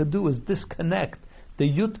trying to do is disconnect the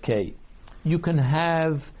Yud-Kei. You can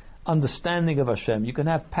have understanding of Hashem, you can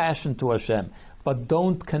have passion to Hashem, but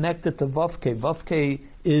don't connect it to Vav-Kei. Vav-Kei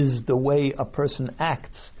is the way a person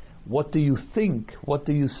acts. What do you think? What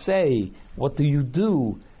do you say? What do you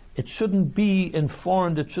do? It shouldn't be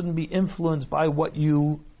informed, it shouldn't be influenced by what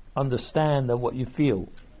you understand and what you feel.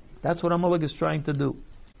 That's what Amalek is trying to do.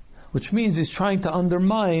 Which means he's trying to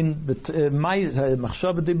undermine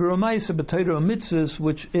Machshava Dibur U'Maisa B'Torah Mitzvahs,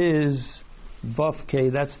 which is Vav-Kei,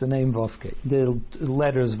 that's the name Vav-Kei, the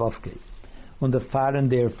letters Vav-Kei. Und der Fahren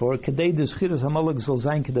therefore, Kedei des Chiras Amalek soll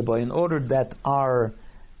sein kedei, in order that our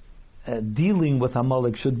dealing with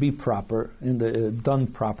Amalek should be proper, done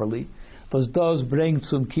properly. Was does bring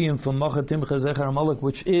zum Kiyum from Machatim Chazecher Amalek,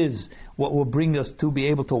 which is what will bring us to be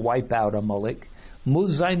able to wipe out Amalek.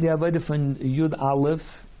 Muss sein die Avodah von Yud Aleph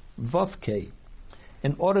Vav-Kei.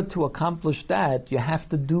 In order to accomplish that, you have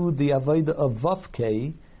to do the Avodah of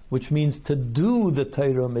Vav-Kei, which means to do the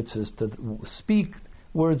Torah mitzvahs, to speak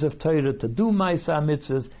words of Torah, to do Maisa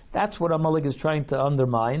mitzvahs. That's what Amalek is trying to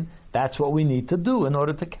undermine. That's what we need to do in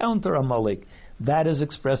order to counter Amalek. That is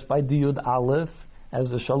expressed by the Yud Aleph, as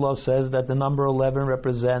the Shalosh says that the number 11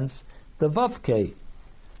 represents the Vav-Kei.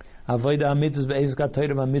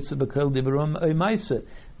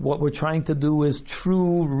 What we're trying to do is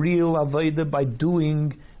true, real Avodah by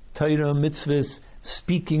doing Torah mitzvahs,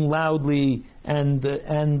 speaking loudly, and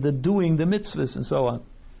doing the mitzvahs and so on.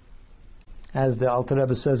 As the Alter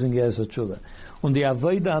Rebbe says in Gezer Tshuva. Und die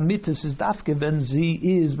Avodah Amitis is dafke when sie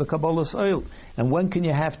is b'Kabbalas oil. And when can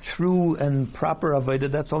you have true and proper Avodah?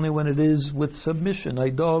 That's only when it is with submission.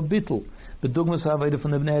 Aidah Bittul. The Dugmas Avodah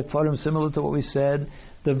from the Bnei Kfarim, similar to what we said,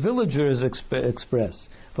 the villagers express.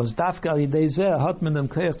 Was dafke al yidei zeh hat man dem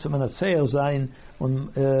Koyach zu menatzeir sein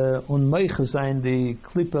und meiche sein the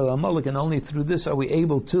Klippe Amalek, and only through this are we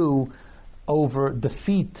able to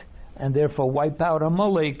defeat and therefore wipe out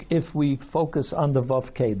Amalek if we focus on the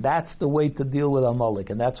Vav-Kei. That's the way to deal with Amalek,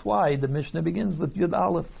 and that's why the Mishnah begins with Yud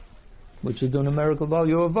Aleph, which is the numerical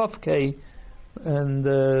value of Vav-Kei, and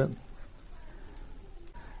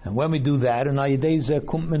when we do that, and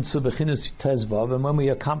when we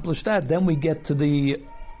accomplish that, then we get to the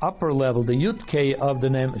upper level, the Yud-Kei of the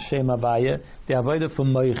name Shem Havaya, the Avodah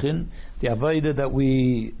from Meichin, the Avodah that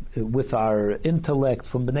we, with our intellect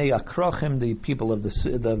from Bnei Akrachim, the people of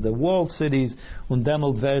the walled cities, und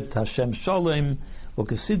demel vert Hashem Shalom,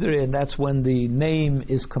 and that's when the name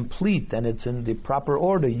is complete and it's in the proper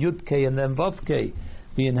order, Yud-Kei and then Vav-Kei.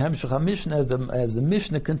 The in Hemshech HaMishnah, as the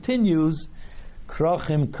Mishnah continues,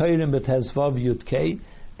 Krachim Kairim bet Hezvav Yud-Kei.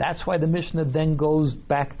 That's why the Mishnah then goes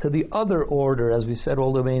back to the other order, as we said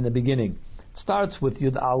all the way in the beginning. It starts with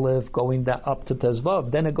Yud Aleph going up to Tezvav.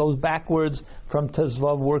 Then it goes backwards from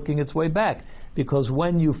Tezvav, working its way back. Because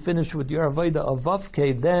when you finish with your Avodah of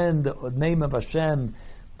Vav-Kei, then the name of Hashem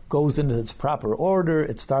goes into its proper order.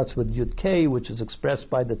 It starts with Yud Kei, which is expressed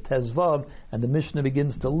by the Tezvav, and the Mishnah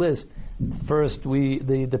begins to list. First,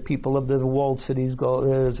 the people of the walled cities go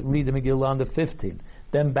read the Megillah on the 15th.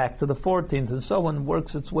 Then back to the 14th, and so on,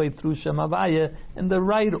 works its way through Shem Havaya in the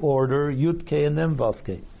right order, Yud Kei and then Vav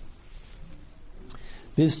Kei.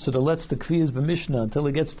 This to the letzte Kviyas b'Mishnah, until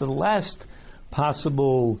it gets to the last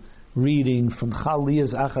possible reading from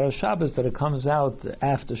Chaliyas Achar Shabbos, that it comes out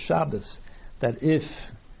after Shabbos, that if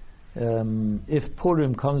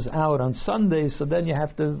Purim comes out on Sunday, so then you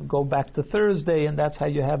have to go back to Thursday, and that's how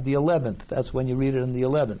you have the 11th. That's when you read it on the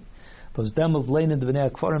 11th.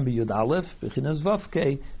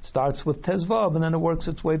 Starts with Tezvav, and then it works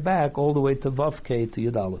its way back all the way to Vav-Kei to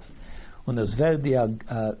Yud Aleph. And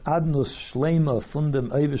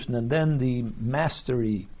then the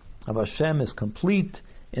mastery of Hashem is complete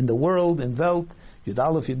in the world, in Welt. Yud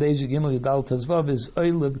Aleph, Yud Beis, Yud Gimel, Yud Aleph, Tezvav is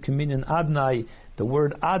Oileb, K'minyan Adnai. The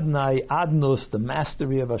word Adnai, Adnos, the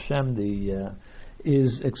mastery of Hashem, the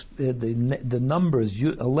numbers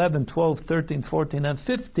 11, 12, 13, 14, and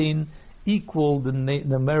 15 equal the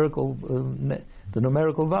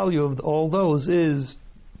numerical value of all those is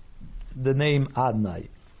the name Adnai.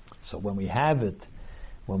 So when we have it,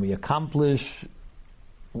 when we accomplish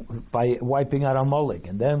by wiping out Amalek,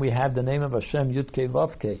 and then we have the name of Hashem Yud-Kei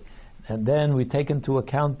Vav-Kei, and then we take into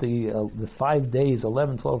account the 5 days,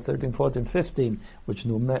 11, 12, 13, 14, 15, which is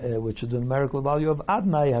the numerical value of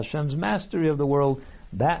Adnai, Hashem's mastery of the world,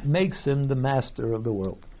 that makes him the master of the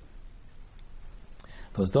world.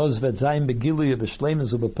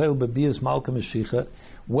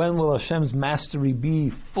 When will Hashem's mastery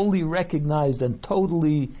be fully recognized and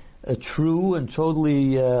totally true and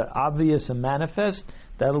totally obvious and manifest?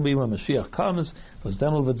 That'll be when Mashiach comes.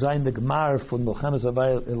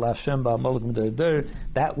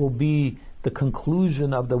 That will be the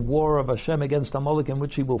conclusion of the war of Hashem against Amalek, in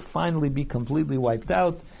which he will finally be completely wiped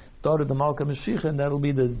out. Daughter the Malka Mashiach, and that'll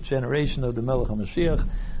be the generation of the Melech HaMashiach.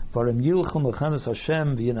 Because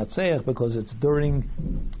it's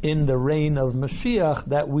in the reign of Mashiach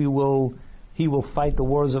that he will fight the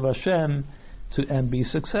wars of Hashem and be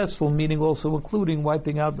successful, meaning also including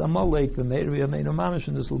wiping out Amalek, and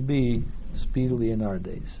this will be speedily in our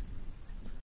days.